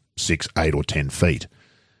from 6, 8 or 10 feet.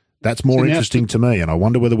 That's more interesting to me, and I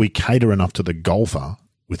wonder whether we cater enough to the golfer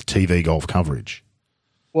with TV golf coverage.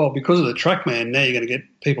 Well, because of the Trackman, now you're going to get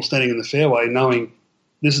people standing in the fairway knowing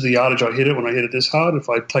this is the yardage I hit it when I hit it this hard. If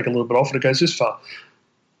I take a little bit off it, it goes this far.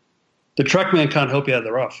 The Trackman can't help you out of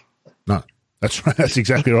the rough. No, that's right. That's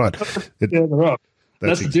exactly right. The rough.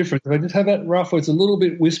 That's the difference. If I just have that rough where it's a little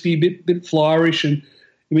bit wispy, bit flyerish, and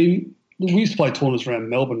I mean, we used to play tournaments around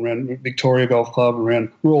Melbourne, around Victoria Golf Club,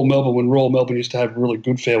 around Royal Melbourne, when Royal Melbourne used to have really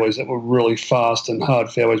good fairways that were really fast and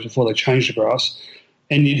hard fairways before they changed the grass.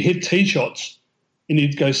 And you'd hit tee shots, and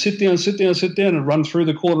you'd go sit down, and run through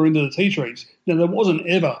the quarter into the tee trees. Now, there wasn't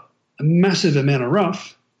ever a massive amount of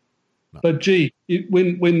rough, but gee,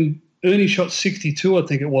 when Ernie shot 62, I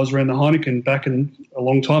think it was, around the Heineken back in a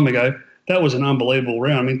long time ago, that was an unbelievable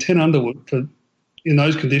round. I mean, 10 under in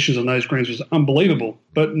those conditions on those greens was unbelievable.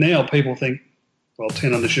 But now people think, well,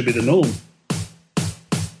 10 under should be the norm.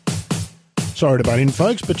 Sorry to butt in,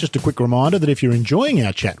 folks, but just a quick reminder that if you're enjoying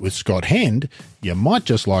our chat with Scott Hend, you might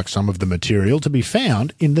just like some of the material to be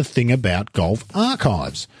found in the Thing About Golf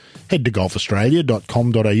archives. Head to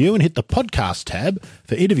golfaustralia.com.au and hit the podcast tab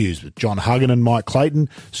for interviews with John Huggan and Mike Clayton,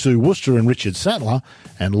 Sue Worcester and Richard Sattler,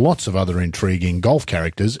 and lots of other intriguing golf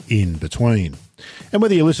characters in between. And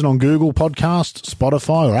whether you listen on Google Podcasts,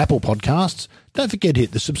 Spotify or Apple Podcasts, don't forget to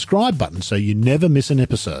hit the subscribe button so you never miss an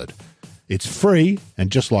episode. It's free, and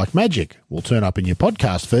just like magic, will turn up in your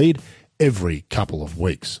podcast feed every couple of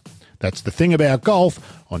weeks. That's The Thing About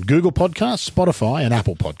Golf on Google Podcasts, Spotify and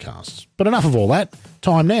Apple Podcasts. But enough of all that.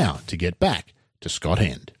 Time now to get back to Scott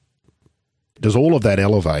Hend. Does all of that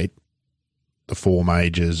elevate the four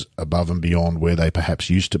majors above and beyond where they perhaps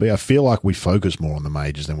used to be? I feel like we focus more on the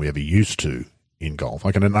majors than we ever used to in golf.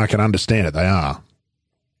 I can understand it. They are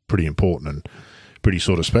pretty important and pretty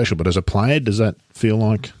sort of special. But as a player, does that feel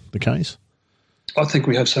like the case? I think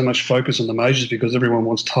we have so much focus on the majors because everyone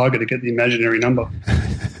wants Tiger to get the imaginary number.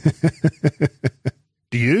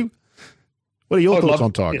 Do you? What are your thoughts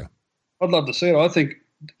on Tiger? I'd love to see it. I think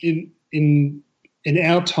in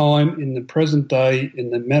our time, in the present day, in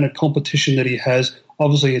the amount of competition that he has,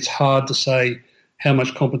 obviously it's hard to say how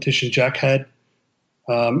much competition Jack had.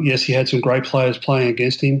 Yes, he had some great players playing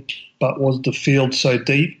against him, but was the field so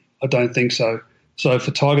deep? I don't think so. So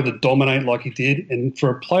for Tiger to dominate like he did, and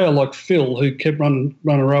for a player like Phil who kept running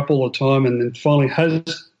her up all the time and then finally has,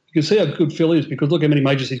 you can see how good Phil is because look how many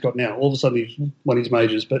majors he's got now. All of a sudden he's won his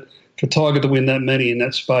majors. But for Tiger to win that many in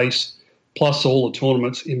that space, plus all the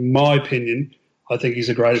tournaments, in my opinion, I think he's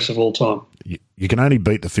the greatest of all time. You can only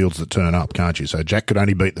beat the fields that turn up, can't you? So Jack could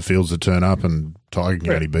only beat the fields that turn up and Tiger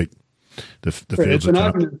can only beat the fields that turn up. It's an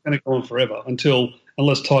argument that's going to go on forever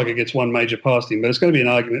unless Tiger gets one major past him. But it's going to be an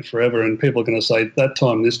argument forever and people are going to say that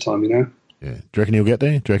time, this time, you know. Yeah. Do you reckon he'll get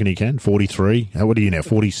there? Do you reckon he can? 43? What are you now,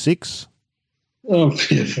 46? Oh,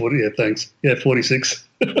 yeah, 40, yeah, thanks. Yeah, 46.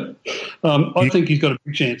 I think he's got a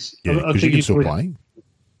big chance. Yeah, I think he can still play.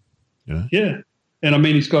 You know? Yeah. And, I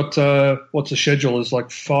mean, he's got, what's the schedule? There's like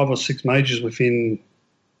 5 or 6 majors within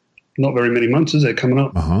not very many months, is there, coming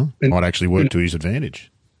up? Uh-huh. Might actually work to his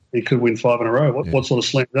advantage. He could win 5 in a row. What sort of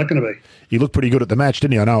slam is that going to be? He looked pretty good at the match,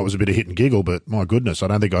 didn't he? I know it was a bit of hit and giggle, but my goodness, I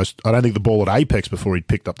don't think the ball at apex before he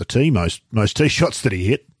picked up the tee. Most tee shots that he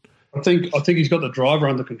hit. I think he's got the driver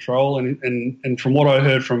under control, and from what I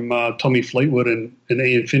heard from Tommy Fleetwood and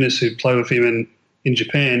Ian Finnis, who played with him in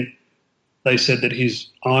Japan, they said that his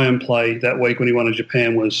iron play that week when he won in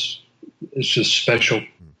Japan it's just special.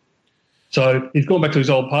 So he's gone back to his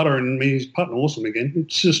old putter, and he's putting awesome again.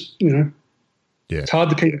 It's just, you know. Yeah. It's hard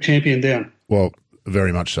to keep a champion down. Well,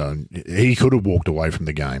 very much so. He could have walked away from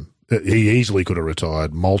the game. He easily could have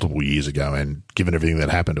retired multiple years ago, and given everything that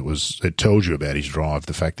happened, it tells you about his drive,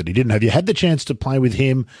 the fact that he didn't have. You had the chance to play with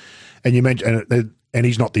him, and you mentioned, and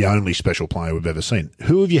he's not the only special player we've ever seen.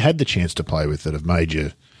 Who have you had the chance to play with that have made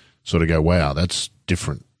you sort of go, wow, that's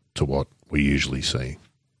different to what we usually see?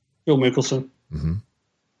 Phil Mickelson. Mm-hmm.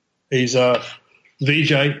 He's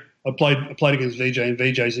VJ. I played against VJ, and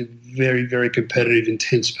VJ's a very, very competitive,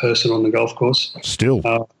 intense person on the golf course. Still.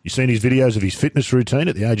 You seen his videos of his fitness routine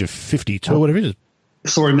at the age of 52, whatever it is? I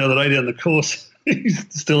saw him the other day down the course. He's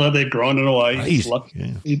still out there grinding away. He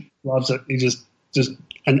loves it. He's just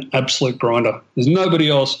an absolute grinder. There's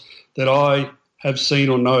nobody else that I have seen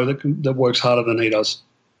or know that works harder than he does.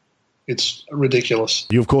 It's ridiculous.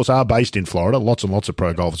 You, of course, are based in Florida. Lots and lots of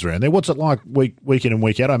pro golfers around there. What's it like week in and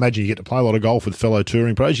week out? I imagine you get to play a lot of golf with fellow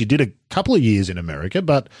touring pros. You did a couple of years in America,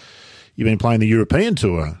 but you've been playing the European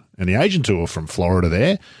Tour and the Asian Tour from Florida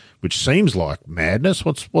there, which seems like madness.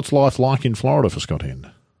 What's life like in Florida for Scott Hend?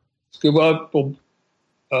 It's good. Well,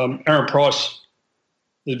 Aaron Price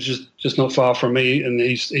lives just not far from me, and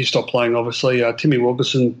he stopped playing, obviously. Timmy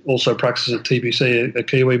Wilkerson also practices at TPC, a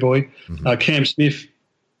Kiwi boy. Mm-hmm. Cam Smith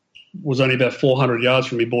was only about 400 yards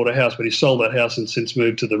from me, bought a house, but he sold that house and since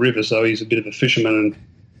moved to the river, so he's a bit of a fisherman and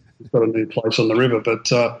he's got a new place on the river. But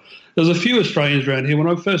there's a few Australians around here. When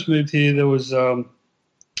I first moved here, there was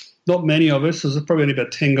not many of us. There's probably only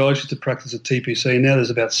about 10 guys used to practice at TPC. Now there's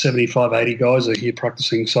about 75, 80 guys that are here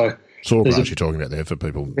practicing. So Sawgrass you're talking about there for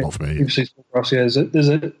people not familiar. TPC, there's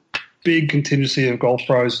a big contingency of golf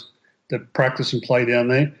pros that practice and play down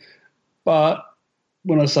there. But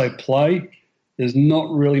when I say play, there's not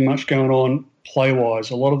really much going on play-wise.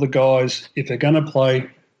 A lot of the guys, if they're going to play,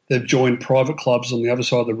 they've joined private clubs on the other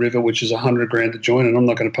side of the river, which is $100,000 to join, and I'm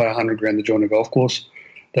not going to pay $100,000 to join a golf course.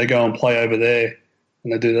 They go and play over there,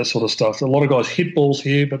 and they do that sort of stuff. A lot of guys hit balls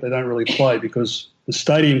here, but they don't really play because the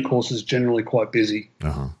stadium course is generally quite busy.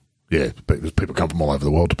 Uh-huh. Yeah, people come from all over the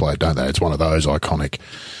world to play it, don't they? It's one of those iconic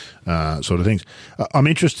sort of things. I'm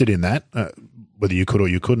interested in that. whether you could or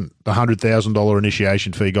you couldn't. The $100,000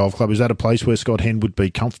 initiation fee golf club, is that a place where Scott Hend would be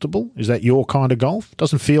comfortable? Is that your kind of golf?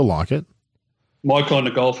 Doesn't feel like it. My kind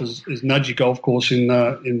of golf is Nudgee Golf Course in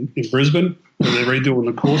Brisbane. Where they're redoing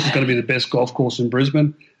the course. It's going to be the best golf course in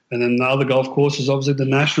Brisbane. And then the other golf course is obviously the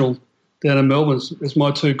National down in Melbourne. It's my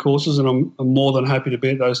two courses, and I'm more than happy to be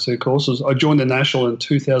at those two courses. I joined the National in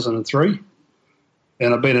 2003,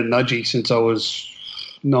 and I've been at Nudgee since I was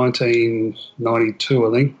 1992,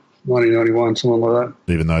 I think. 1991, something like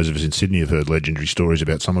that. Even those of us in Sydney have heard legendary stories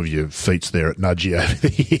about some of your feats there at Nudgee over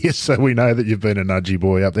the years, so we know that you've been a Nudgee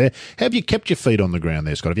boy up there. Have you kept your feet on the ground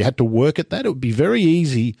there, Scott? Have you had to work at that? It would be very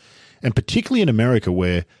easy, and particularly in America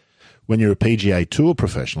where when you're a PGA Tour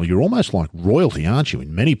professional, you're almost like royalty, aren't you,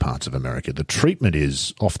 in many parts of America? The treatment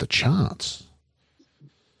is off the charts.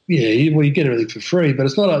 Yeah, well, you get everything for free, but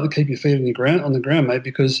it's not hard to keep your feet on the ground, mate,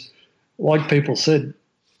 because like people said,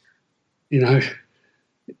 you know,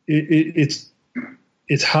 it's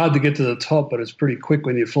hard to get to the top, but it's pretty quick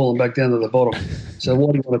when you're falling back down to the bottom. So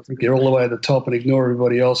why do you want to think you're all the way at the top and ignore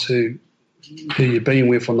everybody else who you've been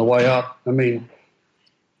with on the way up? I mean,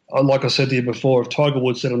 like I said to you before, if Tiger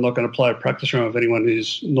Woods said I'm not going to play a practice round with anyone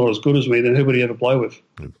who's not as good as me, then who would he ever play with?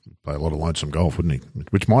 He'd play a lot of lonesome golf, wouldn't he?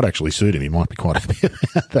 Which might actually suit him. He might be quite happy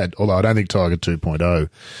about that, although I don't think Tiger 2.0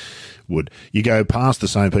 would. You go past the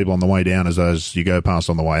same people on the way down as those you go past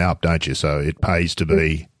on the way up, don't you? So it pays to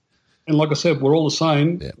be. And like I said, we're all the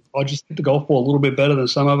same. Yeah. I just hit the golf ball a little bit better than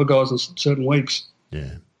some other guys in certain weeks.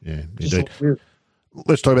 Yeah, indeed.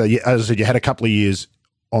 Let's talk about, as I said, you had a couple of years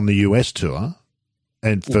on the US tour,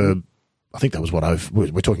 and for, I think that was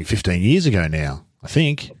we're talking 15 years ago now, I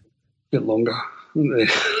think. A bit longer.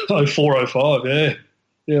 04, 05, yeah.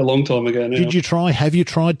 Yeah, a long time ago now. Have you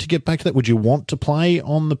tried to get back to that? Would you want to play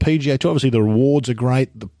on the PGA Tour? Obviously, the rewards are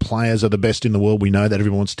great. The players are the best in the world. We know that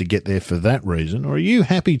everyone wants to get there for that reason. Or are you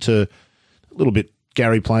happy to, a little bit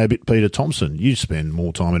Gary play, a bit Peter Thompson? You spend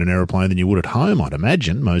more time in an aeroplane than you would at home, I'd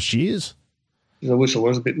imagine, most years. I wish I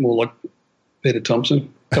was a bit more like Peter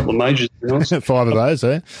Thompson. A couple of majors, to be honest. 5 of those,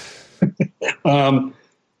 eh? I've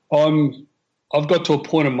got to a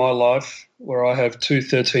point in my life where I have 2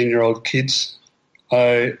 13-year-old kids.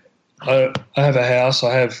 I have a house.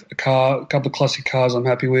 I have a car, a couple of classic cars I'm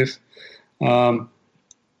happy with. I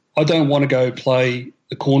don't want to go play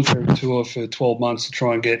the Corn Ferry Tour for 12 months to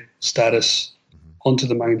try and get status onto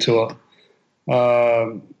the main tour.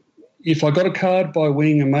 If I got a card by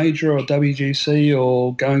winning a major or WGC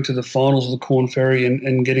or going to the finals of the Corn Ferry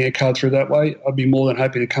and getting a card through that way, I'd be more than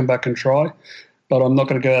happy to come back and try. But I'm not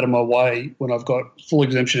going to go out of my way when I've got full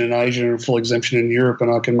exemption in Asia and full exemption in Europe,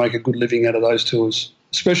 and I can make a good living out of those tours,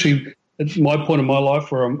 especially at my point in my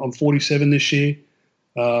life where I'm 47 this year.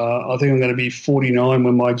 I think I'm going to be 49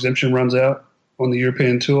 when my exemption runs out on the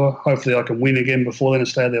European tour. Hopefully I can win again before then and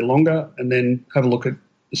stay there longer, and then have a look at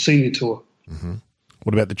the senior tour. Mm-hmm.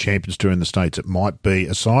 What about the Champions Tour in the States? It might be,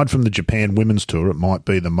 aside from the Japan Women's Tour, it might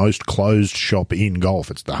be the most closed shop in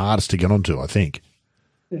golf. It's the hardest to get onto, I think.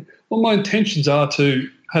 Yeah. Well, my intentions are to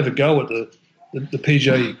have a go at the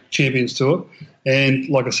PGA Champions Tour. And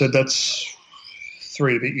like I said, that's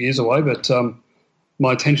 3 and a bit years away, but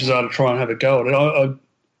my intentions are to try and have a go at it.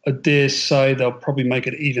 I dare say they'll probably make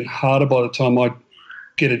it even harder by the time I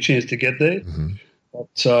get a chance to get there. Mm-hmm.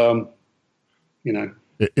 But, you know.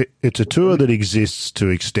 It's a tour that exists to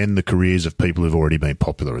extend the careers of people who've already been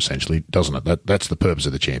popular, essentially, doesn't it? That's the purpose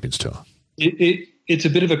of the Champions Tour. It's a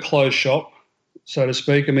bit of a closed shop, so to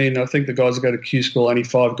speak. I mean, I think the guys that go to Q School, only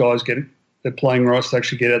 5 guys get their playing rights to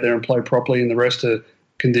actually get out there and play properly, and the rest are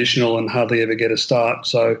conditional and hardly ever get a start.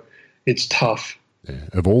 So it's tough. Yeah.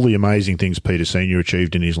 Of all the amazing things Peter Senior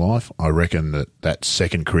achieved in his life, I reckon that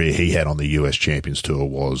second career he had on the US Champions Tour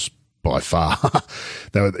was by far.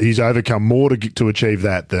 He's overcome more to achieve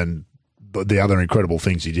that than the other incredible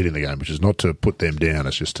things he did in the game, which is not to put them down.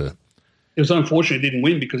 It's just to... It was unfortunate he didn't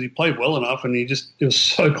win because he played well enough and it was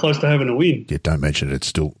so close to having a win. Yeah, don't mention it. It's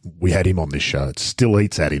still, we had him on this show. It still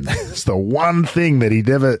eats at him. It's the one thing that he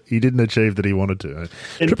didn't achieve that he wanted to.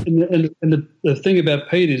 And the thing about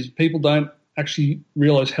Pete is people don't actually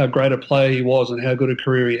realise how great a player he was and how good a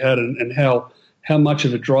career he had and how much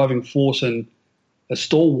of a driving force and a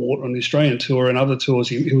stalwart on the Australian tour and other tours.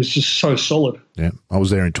 He was just so solid. Yeah, I was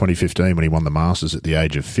there in 2015 when he won the Masters at the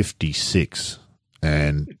age of 56,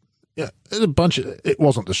 and yeah, there's a bunch of. It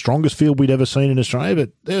wasn't the strongest field we'd ever seen in Australia,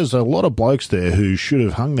 but there's a lot of blokes there who should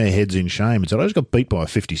have hung their heads in shame and said, "I just got beat by a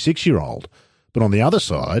 56-year-old." But on the other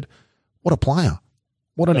side, what a player!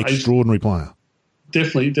 What an extraordinary player!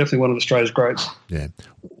 Definitely one of Australia's greats. Yeah,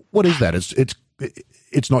 what is that? It's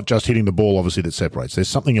it's not just hitting the ball, obviously, that separates. There's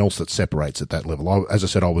something else that separates at that level. As I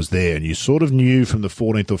said, I was there, and you sort of knew from the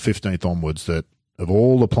 14th or 15th onwards that of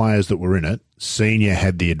all the players that were in it, Senior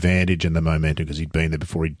had the advantage and the momentum because he'd been there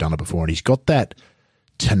before, he'd done it before, and he's got that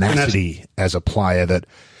tenacity as a player that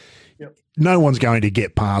no one's going to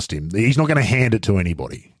get past him. He's not going to hand it to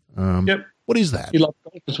anybody. What is that? He loves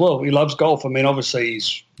golf as well. He loves golf. I mean, obviously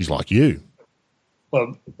he's like you.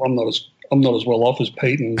 Well, I'm not as well off as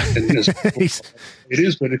Pete and as it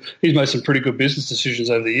is, but he's made some pretty good business decisions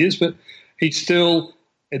over the years. But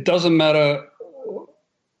it doesn't matter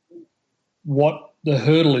what the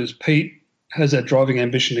hurdle is. Pete has that driving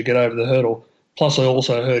ambition to get over the hurdle. Plus, I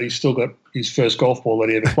also heard he's still got his first golf ball that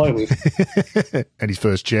he ever played with. And his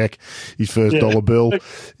first check, his first dollar bill.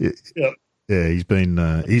 Yeah, he's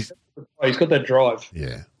got that drive.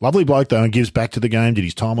 Yeah. Lovely bloke, though, and gives back to the game, did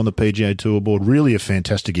his time on the PGA Tour board. Really a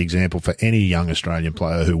fantastic example for any young Australian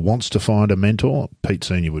player who wants to find a mentor. Pete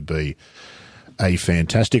Senior would be a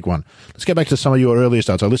fantastic one. Let's go back to some of your earlier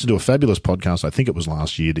starts. I listened to a fabulous podcast, I think it was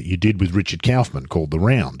last year, that you did with Richard Kaufman called The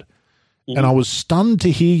Round. Mm-hmm. And I was stunned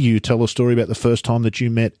to hear you tell a story about the first time that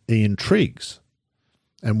you met Ian Triggs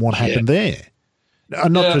and what happened there.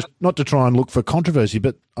 Not to try and look for controversy,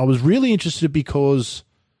 but I was really interested because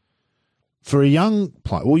for a young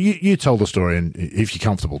player, well, you tell the story, and if you're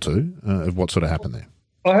comfortable to, of what sort of happened there.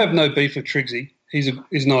 I have no beef with Triggsy. He's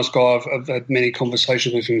a nice guy. I've had many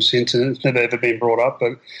conversations with him since, and it's never ever been brought up,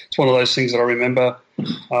 but it's one of those things that I remember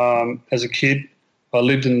as a kid. I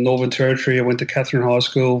lived in the Northern Territory. I went to Catherine High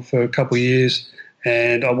School for a couple of years,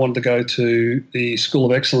 and I wanted to go to the School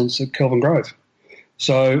of Excellence at Kelvin Grove.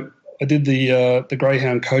 So I did the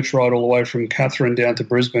Greyhound coach ride all the way from Catherine down to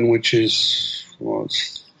Brisbane, which is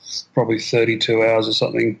it's probably 32 hours or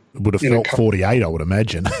something. It would have felt 48, I would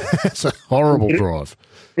imagine. It's a horrible drive.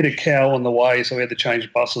 Hit a cow on the way, so we had to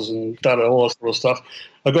change buses and all that sort of stuff.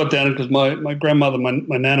 I got down because my grandmother,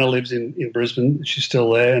 my nana lives in Brisbane. She's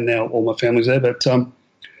still there, and now all my family's there. But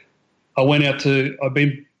I went out I've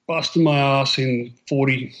been busting my ass in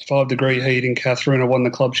 45-degree heat in Catherine. I won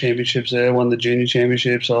the club championships there, won the junior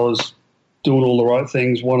championships. I was doing all the right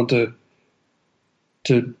things, wanted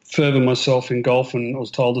to further myself in golf, and I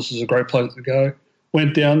was told this is a great place to go.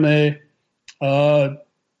 Went down there,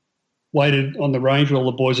 waited on the range where all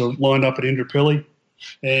the boys are lined up at Indooroopilly,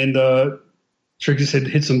 and Triggsy said,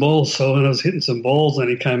 hit some balls. So when I was hitting some balls, and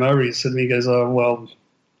he came over, he said to me, he goes, oh, well,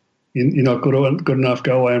 you're not good enough,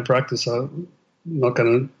 go away and practice. I'm not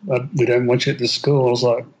going to, we don't want you at this school. I was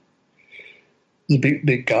like, a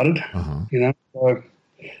bit gutted, you know. So,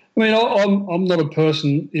 I mean, I'm not a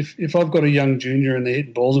person, if I've got a young junior and they're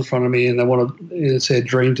hitting balls in front of me and they want to, it's their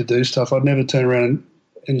dream to do stuff, I'd never turn around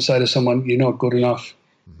and say to someone, you're not good enough.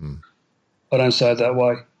 Mm-hmm. I don't say it that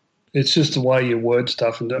way. It's just the way you word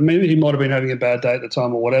stuff. And I mean, he might have been having a bad day at the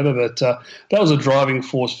time or whatever, but that was a driving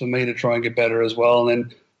force for me to try and get better as well. And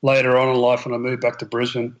then later on in life, when I moved back to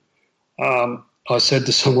Brisbane, I said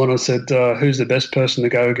to someone, who's the best person to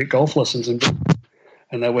go get golf lessons? And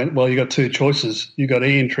they went, well, you got two choices. You got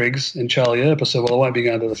Ian Triggs and Charlie Earp. I said, well, I won't be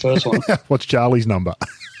going to the first one. What's Charlie's number?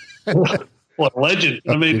 What a legend.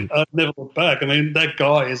 I mean, I've never looked back. I mean, that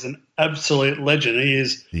guy is an absolute legend. He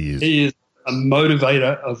is a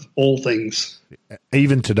motivator of all things.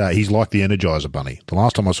 Even today, he's like the Energizer Bunny. The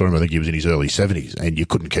last time I saw him, I think he was in his early 70s, and you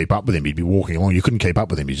couldn't keep up with him. He'd be walking along. You couldn't keep up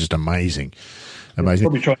with him. He's just amazing. Amazing.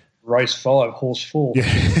 Probably trying to race 5, horse 4.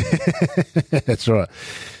 Yeah. That's right.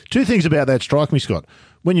 Two things about that strike me, Scott.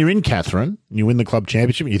 When you're in Catherine and you win the club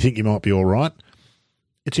championship and you think you might be all right,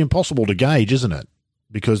 it's impossible to gauge, isn't it?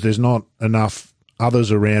 Because there's not enough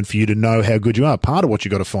others around for you to know how good you are. Part of what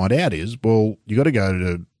you've got to find out is, well, you got to go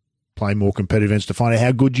to play more competitive events to find out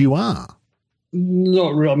how good you are.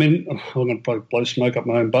 Not really. I mean, I'm going to probably blow smoke up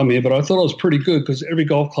my own bum here, but I thought I was pretty good because every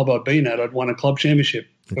golf club I'd been at, I'd won a club championship.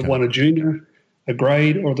 Okay. I'd won a junior, a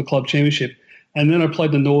grade, or the club championship. And then I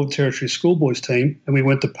played the Northern Territory schoolboys team, and we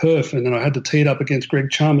went to Perth, and then I had to tee it up against Greg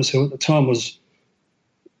Chalmers, who at the time was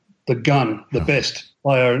the gun, the best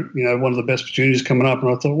player, you know, one of the best juniors coming up. And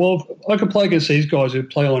I thought, well, I could play against these guys who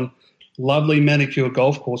play on lovely manicured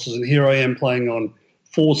golf courses, and here I am playing on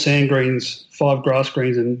 4 sand greens, 5 grass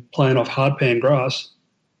greens, and playing off hard pan grass.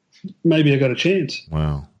 Maybe I got a chance.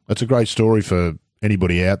 Wow. That's a great story for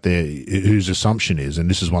anybody out there whose assumption is, and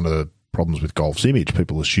this is one of the problems with golf's image.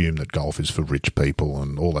 People assume that golf is for rich people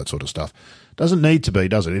and all that sort of stuff. Doesn't need to be,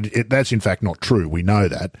 does it? That's in fact not true. We know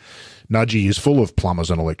that. Nudgee is full of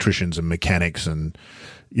plumbers and electricians and mechanics and,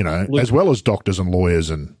 you know, as well as doctors and lawyers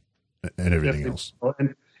and everything else.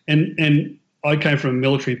 And I came from a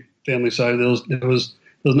military family, so there was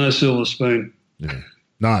no silver spoon. Yeah.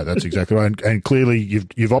 No, that's exactly right. And clearly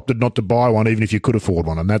you've opted not to buy one, even if you could afford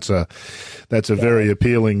one, and that's a very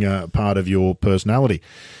appealing part of your personality.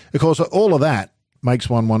 Of course, all of that makes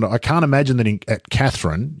one wonder. I can't imagine that at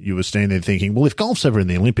Catherine you were standing there thinking, well, if golf's ever in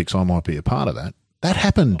the Olympics, I might be a part of that. That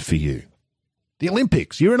happened for you. The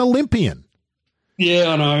Olympics. You're an Olympian. Yeah,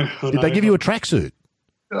 I know. Did they give you a tracksuit?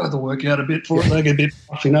 I had to work out a bit for it. They get a bit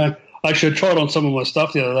tough, Actually, I tried on some of my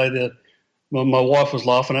stuff the other day. My wife was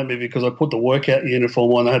laughing at me because I put the workout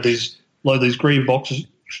uniform on. I had these green boxes,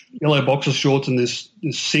 yellow boxer shorts and this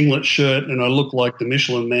singlet shirt, and I looked like the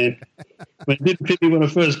Michelin Man. But it didn't fit me when I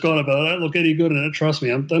first got it, but I don't look any good in it, trust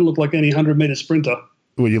me. I don't look like any 100-metre sprinter.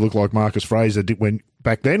 Well, you look like Marcus Fraser did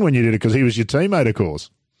back then when you did it, because he was your teammate, of course.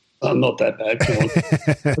 Not that bad. Come on.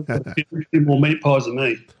 A few more meat pies than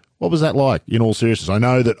me. What was that like, in all seriousness? I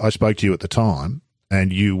know that I spoke to you at the time,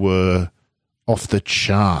 and you were off the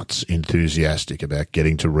charts enthusiastic about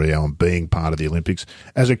getting to Rio and being part of the Olympics.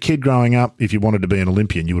 As a kid growing up, if you wanted to be an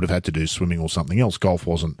Olympian, you would have had to do swimming or something else. Golf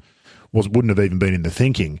wouldn't have even been in the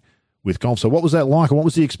thinking with golf. So what was that like, and what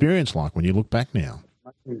was the experience like when you look back now?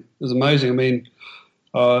 It was amazing. I mean,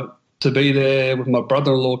 to be there with my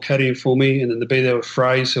brother-in-law caddying for me, and then to be there with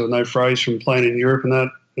Fraser, who I know Fraser from playing in Europe and that,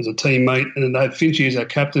 as a teammate, and then they had Finchy as our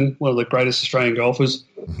captain, one of the greatest Australian golfers.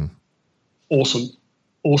 Mm-hmm. Awesome.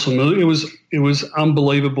 It was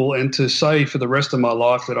unbelievable, and to say for the rest of my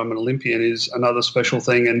life that I'm an Olympian is another special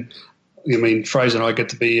thing. And I mean, Fraser and I get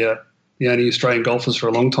to be the only Australian golfers for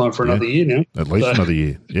a long time, for another year now. At least another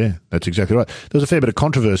year. Yeah, that's exactly right. There was a fair bit of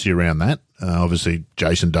controversy around that. Obviously,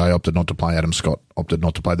 Jason Day opted not to play. Adam Scott opted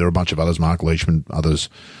not to play. There were a bunch of others, Mark Leishman, others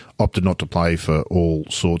opted not to play for all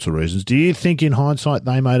sorts of reasons. Do you think in hindsight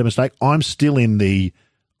they made a mistake? I'm still in the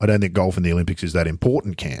I don't think golf in the Olympics is that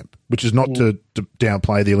important camp, which is not to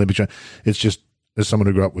downplay the Olympics. It's just, as someone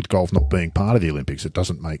who grew up with golf not being part of the Olympics, it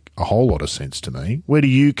doesn't make a whole lot of sense to me. Where do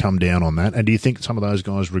you come down on that? And do you think some of those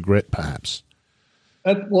guys regret perhaps?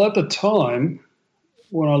 At the time,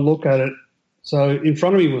 when I look at it, so in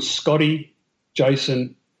front of me was Scotty,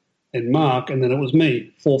 Jason, and Mark, and then it was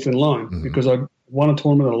me, fourth in line, because I won a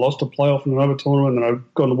tournament, I lost a playoff in another tournament, and I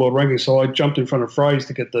got in the world ranking, so I jumped in front of Fraser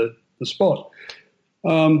to get the spot.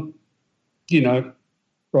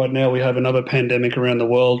 Right now we have another pandemic around the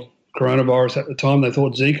world, coronavirus. At the time, they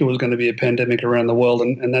thought Zika was going to be a pandemic around the world,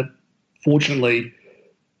 and that, fortunately,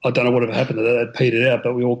 I don't know what would have happened to that. That petered out,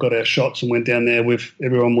 but we all got our shots and went down there with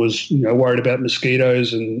everyone was worried about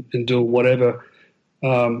mosquitoes and doing whatever.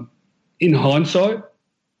 In hindsight,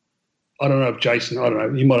 I don't know if Jason, I don't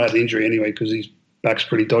know, he might have an injury anyway because his back's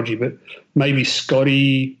pretty dodgy, but maybe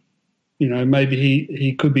Scotty, maybe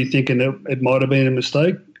he could be thinking that it might have been a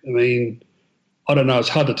mistake. I mean, I don't know. It's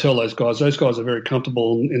hard to tell those guys. Those guys are very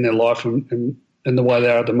comfortable in their life and the way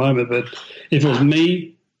they are at the moment. But if it was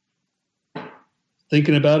me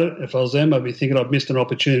thinking about it, if I was them, I'd be thinking I've missed an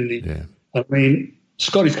opportunity. Yeah. I mean,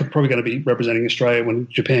 Scotty's probably going to be representing Australia when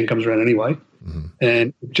Japan comes around anyway. Mm-hmm.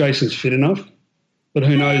 And Jason's fit enough. But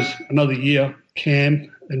who knows, another year,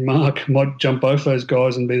 Cam and Mark might jump both those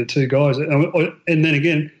guys and be the two guys. And then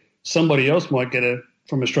again, somebody else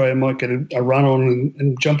from Australia might get a run on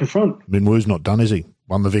and jump in front. Min Woo's not done, is he?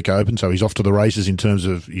 Won the Vic Open, so he's off to the races in terms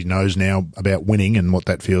of he knows now about winning and what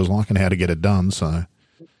that feels like and how to get it done. So,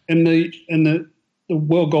 and the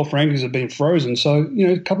world golf rankings have been frozen. So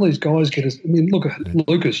a couple of these guys get us. I mean, look at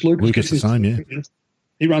Lucas. Lucas the same, yeah.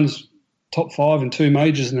 He runs top 5 in 2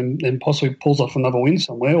 majors and then possibly pulls off another win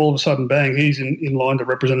somewhere. All of a sudden, bang, he's in line to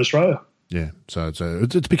represent Australia. Yeah, so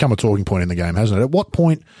it's become a talking point in the game, hasn't it? At what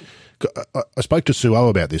point? I spoke to Sue O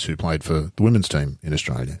about this, who played for the women's team in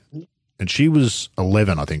Australia. And she was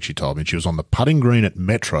 11, I think she told me. And she was on the putting green at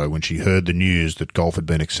Metro when she heard the news that golf had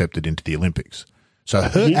been accepted into the Olympics. So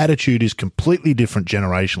her attitude is completely different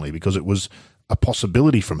generationally because it was a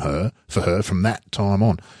possibility for her from that time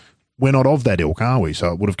on. We're not of that ilk, are we?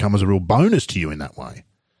 So it would have come as a real bonus to you in that way.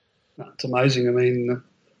 It's amazing. I mean,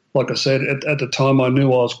 like I said, at the time I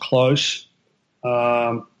knew I was close.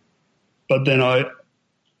 But then I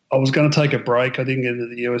was going to take a break. I didn't get into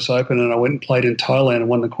the US Open, and I went and played in Thailand and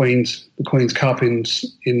won the Queen's Cup in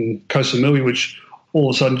Koh Samui, which all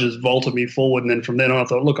of a sudden just vaulted me forward. And then from then on, I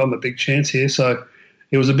thought, look, I'm a big chance here. So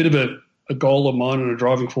it was a bit of a goal of mine and a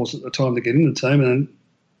driving force at the time to get in the team. And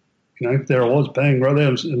then, there I was, bang, right there.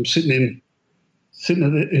 I'm sitting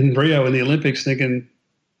in Rio in the Olympics thinking,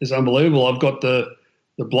 it's unbelievable. I've got the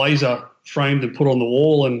blazer framed and put on the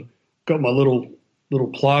wall and got my little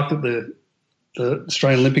plaque that the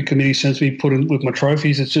Australian Olympic Committee sends me put in with my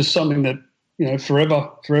trophies. It's just something that,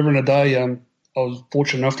 forever and a day, I was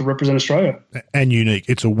fortunate enough to represent Australia. And unique.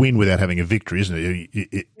 It's a win without having a victory, isn't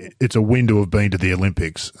it? It's a win to have been to the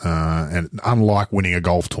Olympics, and unlike winning a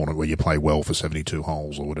golf tournament where you play well for 72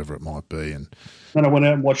 holes or whatever it might be. And then I went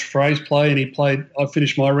out and watched Fraze play, and he played. I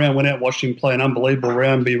finished my round, went out and watched him play an unbelievable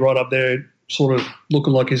round, be right up there, sort of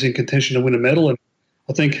looking like he's in contention to win a medal. And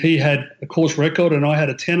I think he had a course record, and I had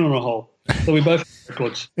a 10 on a hole. So we both had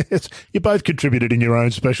records. You both contributed in your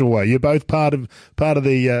own special way. You're both part of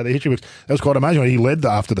the history books. That was quite amazing. He led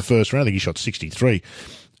after the first round. I think he shot 63.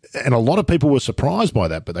 And a lot of people were surprised by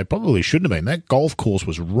that, but they probably shouldn't have been. That golf course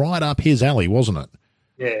was right up his alley, wasn't it?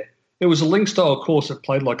 Yeah. It was a link-style course that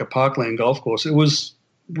played like a parkland golf course. It was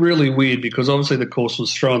really weird because obviously the course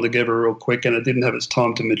was thrown together real quick and it didn't have its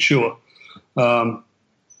time to mature.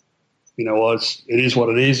 It is what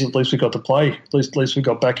it is. At least we got to play. At least we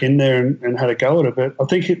got back in there and had a go at it. But I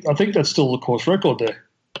think that's still the course record there.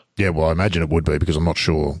 Yeah, well, I imagine it would be because I'm not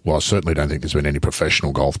sure. Well, I certainly don't think there's been any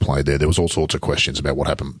professional golf played there. There was all sorts of questions about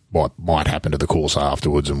what might happen to the course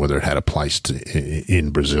afterwards and whether it had a place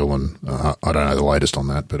in Brazil. And I don't know the latest on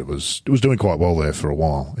that, but it was doing quite well there for a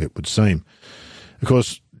while, it would seem. Of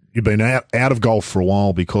course, you've been out of golf for a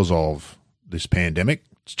while because of this pandemic.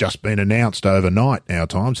 It's just been announced overnight our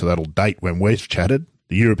time, so that'll date when we've chatted.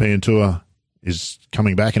 The European Tour is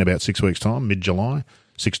coming back in about 6 weeks' time, mid-July.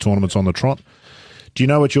 6 tournaments on the trot. Do you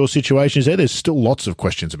know what your situation is there? There's still lots of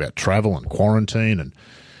questions about travel and quarantine. And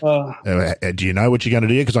do you know what you're going to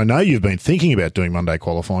do? Because I know you've been thinking about doing Monday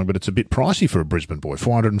qualifying, but it's a bit pricey for a Brisbane boy.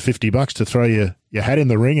 $450 to throw your hat in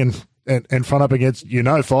the ring and front up against,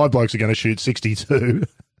 5 blokes are going to shoot 62.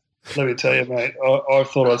 Let me tell you, mate, I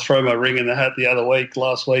thought I'd throw my ring in the hat the other week.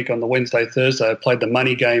 Last week on the Wednesday, Thursday, I played the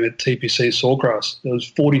money game at TPC Sawgrass. There was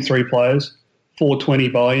 43 players, 420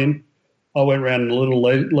 buy-in. I went around a little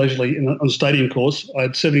leisurely on stadium course. I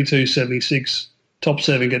had 72, 76, top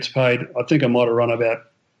 7 gets paid. I think I might have run about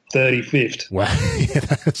 35th. Wow,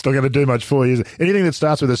 it's not going to do much for you. Anything that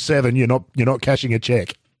starts with a 7, you're not cashing a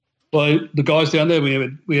check. Well, the guys down there,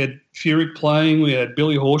 we had Furyk playing, we had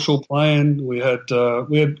Billy Horschel playing, we had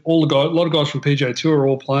all the guys, a lot of guys from PGA Tour are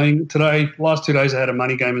all playing today. Last 2 days I had a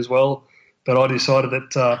money game as well, but I decided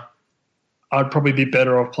that I'd probably be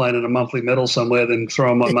better off playing in a monthly medal somewhere than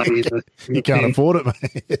throwing my money in the You can't afford it,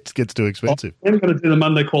 mate. It gets too expensive. I'm going to do the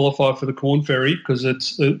Monday qualifier for the Corn Ferry because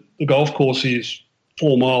it's the golf course is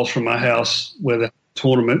 4 miles from my house where the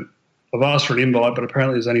tournament. I've asked for an invite, but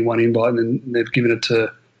apparently there's only one invite, and then they've given it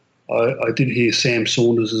to. I did hear Sam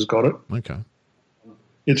Saunders has got it. Okay.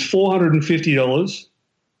 It's $450.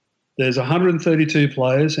 There's 132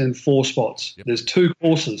 players and 4 spots. Yep. There's 2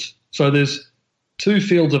 courses. So there's 2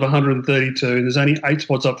 fields of 132. There's only 8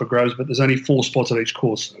 spots up for grabs, but there's only 4 spots at each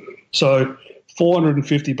course. So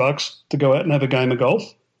 $450 to go out and have a game of golf.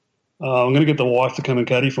 I'm going to get the wife to come and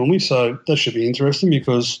caddy for me, so that should be interesting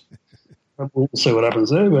because we'll see what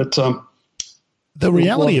happens there. But the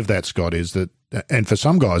reality of that, Scott, is that, and for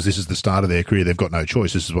some guys, this is the start of their career. They've got no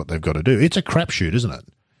choice. This is what they've got to do. It's a crapshoot, isn't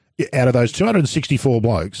it? Out of those 264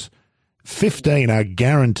 blokes, 15 are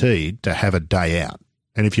guaranteed to have a day out.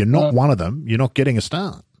 And if you're not one of them, you're not getting a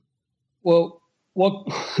start. Well,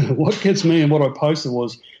 what gets me and what I posted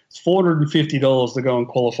was it's $450 to go and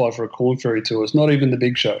qualify for a Corn Ferry tour. It's not even the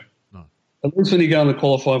big show. No. At least when you go and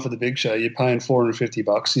qualify for the big show, you're paying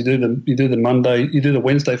 $450. You do the Monday, you do the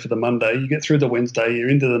Wednesday for the Monday. You get through the Wednesday, you're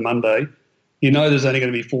into the Monday. You know there's only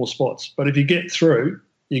going to be 4 spots. But if you get through,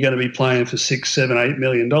 you're going to be playing for $6, $7, $8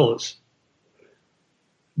 million.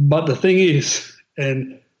 But the thing is,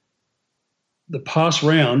 and the past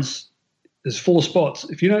rounds, there's 4 spots.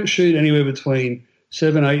 If you don't shoot anywhere between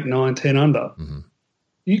 7, 8, 9, 10 under,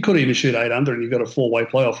 you could even shoot 8 under and you've got a 4-way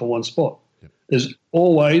playoff for 1 spot. Yep. There's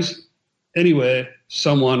always, anywhere,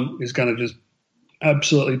 someone is going to just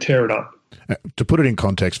absolutely tear it up. To put it in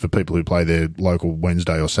context for people who play their local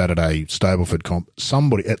Wednesday or Saturday Stableford comp,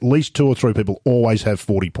 at least 2 or 3 people always have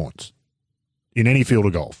 40 points in any field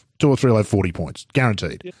of golf. 2 or 3 will have 40 points,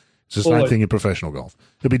 guaranteed. Yep. It's the same thing in professional golf.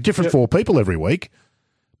 There'll be different 4 people every week,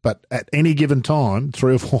 but at any given time,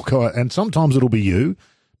 3 or 4 guys, and sometimes it'll be you,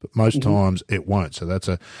 but most times it won't. So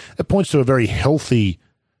it points to a very healthy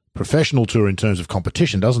professional tour in terms of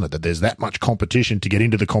competition, doesn't it? That there's that much competition to get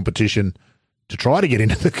into the competition, to try to get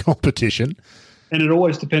into the competition. And it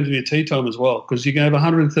always depends on your tee time as well, because you can have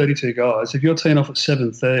 132 guys. If you're teeing off at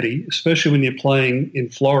 7:30, especially when you're playing in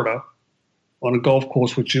Florida on a golf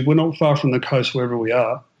course, we're not far from the coast wherever we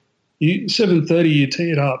are, 7:30 you tee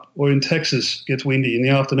it up, or in Texas gets windy in the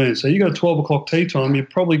afternoon. So you got a 12 o'clock tee time, you're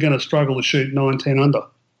probably going to struggle to shoot 9, 10 under.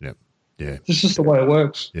 Yep. Yeah. It's just the way it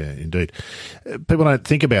works. Yeah, indeed. People don't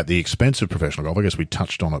think about the expense of professional golf. I guess we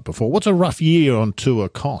touched on it before. What's a rough year on tour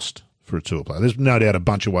cost for a tour player. There's no doubt a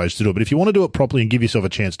bunch of ways to do it, but if you want to do it properly and give yourself a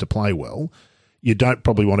chance to play well, you don't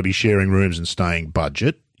probably want to be sharing rooms and staying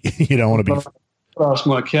budget. You don't want to be... I'll ask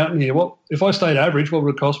my accountant here, what if I stayed average, what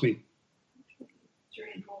would it cost me?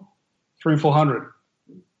 300 and 400.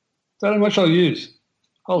 Is that how much I'll use?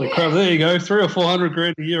 Holy crap, there you go. 300 or 400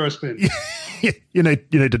 grand a year I spend. you need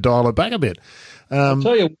to dial it back a bit. I'll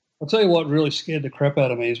tell you what really scared the crap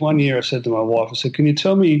out of me is one year I said to my wife, I said, can you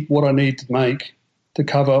tell me what I need to make to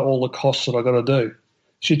cover all the costs that I got to do?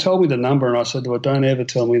 She told me the number and I said to her, don't ever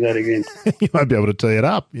tell me that again. You won't be able to tee it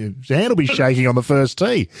up. Your hand will be shaking on the first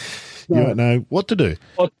tee. You won't know what to do.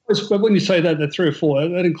 But when you say that 3 or 4,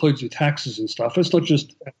 that includes your taxes and stuff. It's not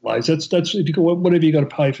just outlays. That's if you got, whatever you got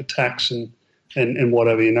to pay for tax and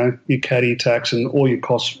whatever, your caddy tax and all your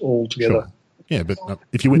costs all together. Sure. Yeah, but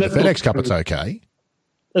if you win the FedEx Cup, it's okay.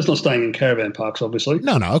 That's not staying in caravan parks, obviously.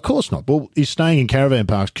 No, of course not. Well, is staying in caravan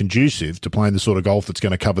parks conducive to playing the sort of golf that's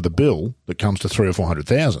going to cover the bill that comes to 300,000 or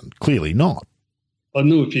 400,000? Clearly not. I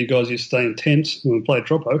knew a few guys used to stay in tents when we played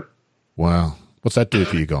Droppo. Wow. What's that do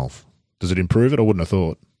for your golf? Does it improve it? I wouldn't have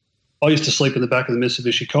thought. I used to sleep in the back of the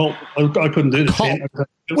Mitsubishi Colt. I couldn't do the tent.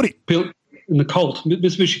 In the Colt.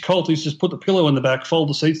 Mitsubishi Colt, I used to just put the pillow in the back, fold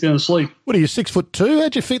the seats down and sleep. What are you, 6'2"?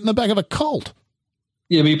 How'd you fit in the back of a Colt?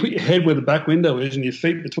 Yeah, but you put your head where the back window is and your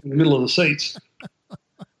feet between the middle of the seats.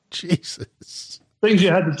 Jesus. Things you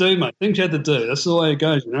had to do, mate. Things you had to do. That's the way it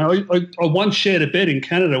goes. I once shared a bed in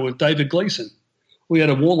Canada with David Gleason. We had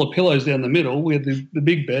a wall of pillows down the middle. We had the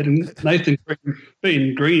big bed, and Nathan,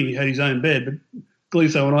 being Greeny, had his own bed, but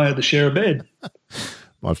Gleason and I had to share a bed.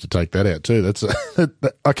 Might have to take that out too.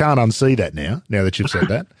 I can't unsee that now that you've said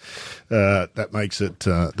that. That makes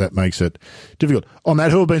it difficult. On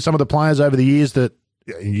that, who have been some of the players over the years that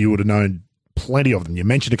you would have known? Plenty of them. You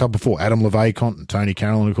mentioned a couple before, Adam LeVaycont and Tony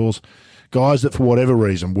Carrollin, of course. Guys that for whatever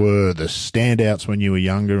reason were the standouts when you were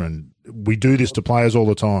younger, and we do this to players all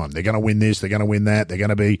the time. They're going to win this, they're going to win that, they're going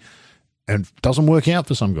to be, and it doesn't work out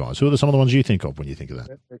for some guys. Who are some of the ones you think of when you think of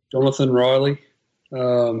that? Jonathan Riley,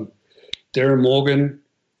 Darren Morgan.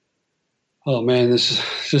 Oh man, this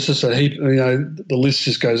is just a heap. The list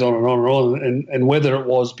just goes on and on and on. And whether it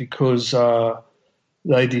was because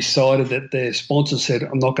they decided that their sponsor said,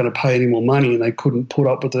 "I'm not going to pay any more money," and they couldn't put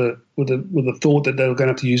up with the thought that they were going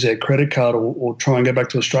to have to use their credit card or try and go back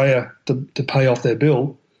to Australia to pay off their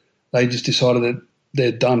bill, they just decided that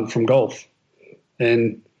they're done from golf.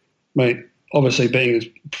 And mate, obviously being as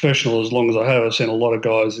professional as long as I have, I've seen a lot of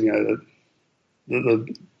guys,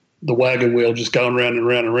 the wagon wheel just going round and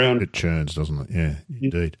round and round. It churns, doesn't it? Yeah,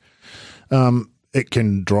 indeed. It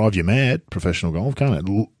can drive you mad, professional golf, can't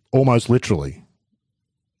it? Almost literally.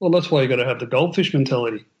 Well, that's why you got to have the goldfish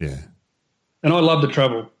mentality. Yeah. And I love to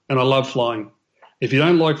travel and I love flying. If you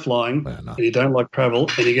don't like flying and you don't like travel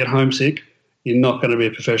and you get homesick, you're not going to be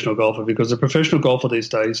a professional golfer, because a professional golfer these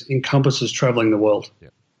days encompasses traveling the world. Yeah.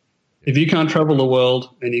 If you can't travel the world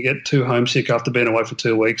and you get too homesick after being away for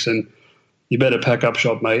 2 weeks, and you better pack up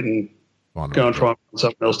shop, mate, and go and try and find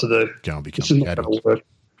something else to do. Go and become it's not going to work.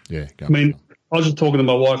 Yeah. I was just talking to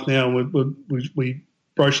my wife now, and we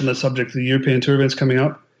broached on that subject of the European Tour events coming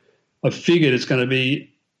up. I figured it's going to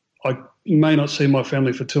be, I may not see my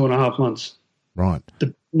family for 2.5 months. Right.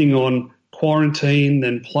 Depending on quarantine,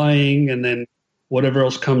 then playing, and then whatever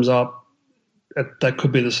else comes up, that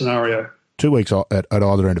could be the scenario. 2 weeks at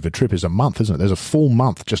either end of a trip is a month, isn't it? There's a full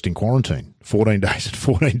month just in quarantine. 14 days and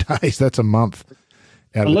 14 days, that's a month.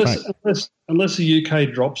 Unless the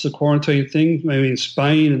UK drops the quarantine thing, maybe in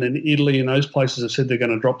Spain and then Italy and those places have said they're going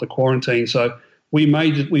to drop the quarantine. So we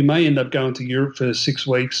may end up going to Europe for 6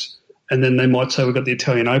 weeks, and then they might say we've got the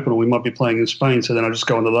Italian Open, or we might be playing in Spain, so then I'll just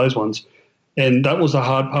go into those ones. And that was the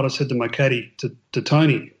hard part. I said to my caddy, to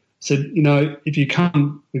Tony, I said, if you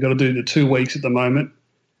come, we've got to do the 2 weeks at the moment.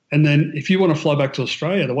 And then if you want to fly back to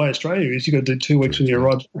Australia, the way Australia is, you've got to do 2 weeks when you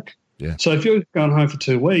arrive back. Yeah. So if you're going home for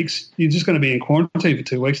 2 weeks, you're just going to be in quarantine for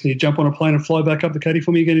 2 weeks, and you jump on a plane and fly back up the caddy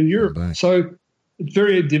for me again in Europe. Oh, so it's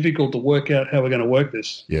very difficult to work out how we're going to work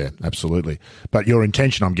this. Yeah, absolutely. But your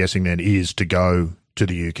intention, I'm guessing then, is to go to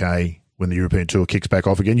the UK when the European Tour kicks back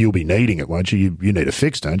off again. You'll be needing it, won't you? You need a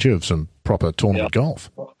fix, don't you, of some proper tournament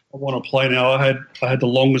golf? I want to play now. I had the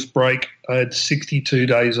longest break. I had 62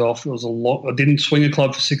 days off. It was a lot. I didn't swing a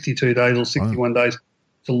club for 62 days or 61 days.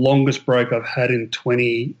 It's the longest break I've had in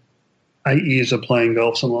 28 years of playing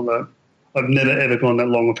golf, something like that. I've never, ever gone that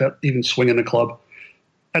long without even swinging a club.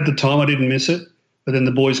 At the time, I didn't miss it, but then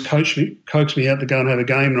the boys coaxed me out to go and have a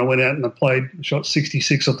game, and I went out and I played, shot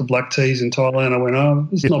 66 off the black tees in Thailand. I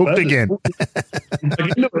went, this is not bad. Again.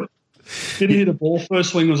 Didn't hit a ball. First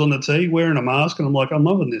swing was on the tee, wearing a mask, and I'm like, I'm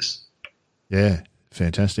loving this. Yeah.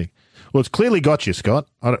 Fantastic. Well, it's clearly got you, Scott.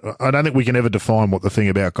 I don't think we can ever define what the thing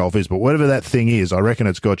about golf is, but whatever that thing is, I reckon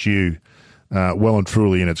it's got you well and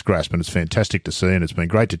truly in its grasp, and it's fantastic to see, and it's been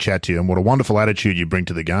great to chat to you, and what a wonderful attitude you bring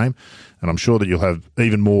to the game, and I'm sure that you'll have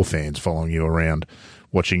even more fans following you around,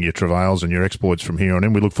 watching your travails and your exploits from here on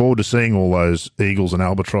in. We look forward to seeing all those eagles and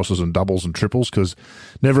albatrosses and doubles and triples, because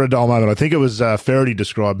never a dull moment. I think it was Faraday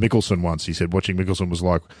described Mickelson once. He said watching Mickelson was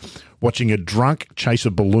like watching a drunk chase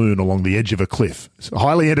a balloon along the edge of a cliff. It's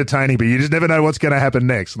highly entertaining, but you just never know what's going to happen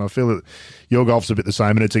next. And I feel that your golf's a bit the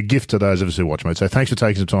same, and it's a gift to those of us who watch, mate. So thanks for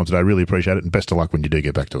taking some time today. Really appreciate it, and best of luck when you do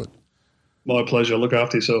get back to it. My pleasure. Look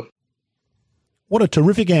after yourself. What a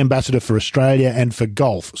terrific ambassador for Australia and for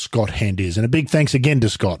golf Scott Hend is. And a big thanks again to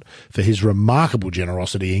Scott for his remarkable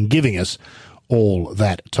generosity in giving us all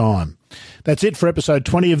that time. That's it for episode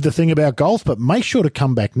 20 of The Thing About Golf, but make sure to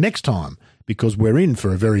come back next time, because we're in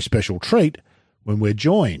for a very special treat when we're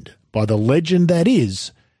joined by the legend that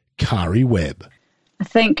is Kari Webb. I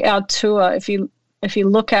think our tour, if you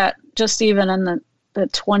look at just even in the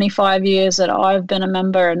 25 years that I've been a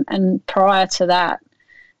member and prior to that,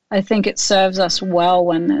 I think it serves us well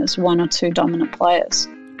when there's one or two dominant players.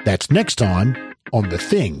 That's next time on The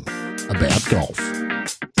Thing About Golf.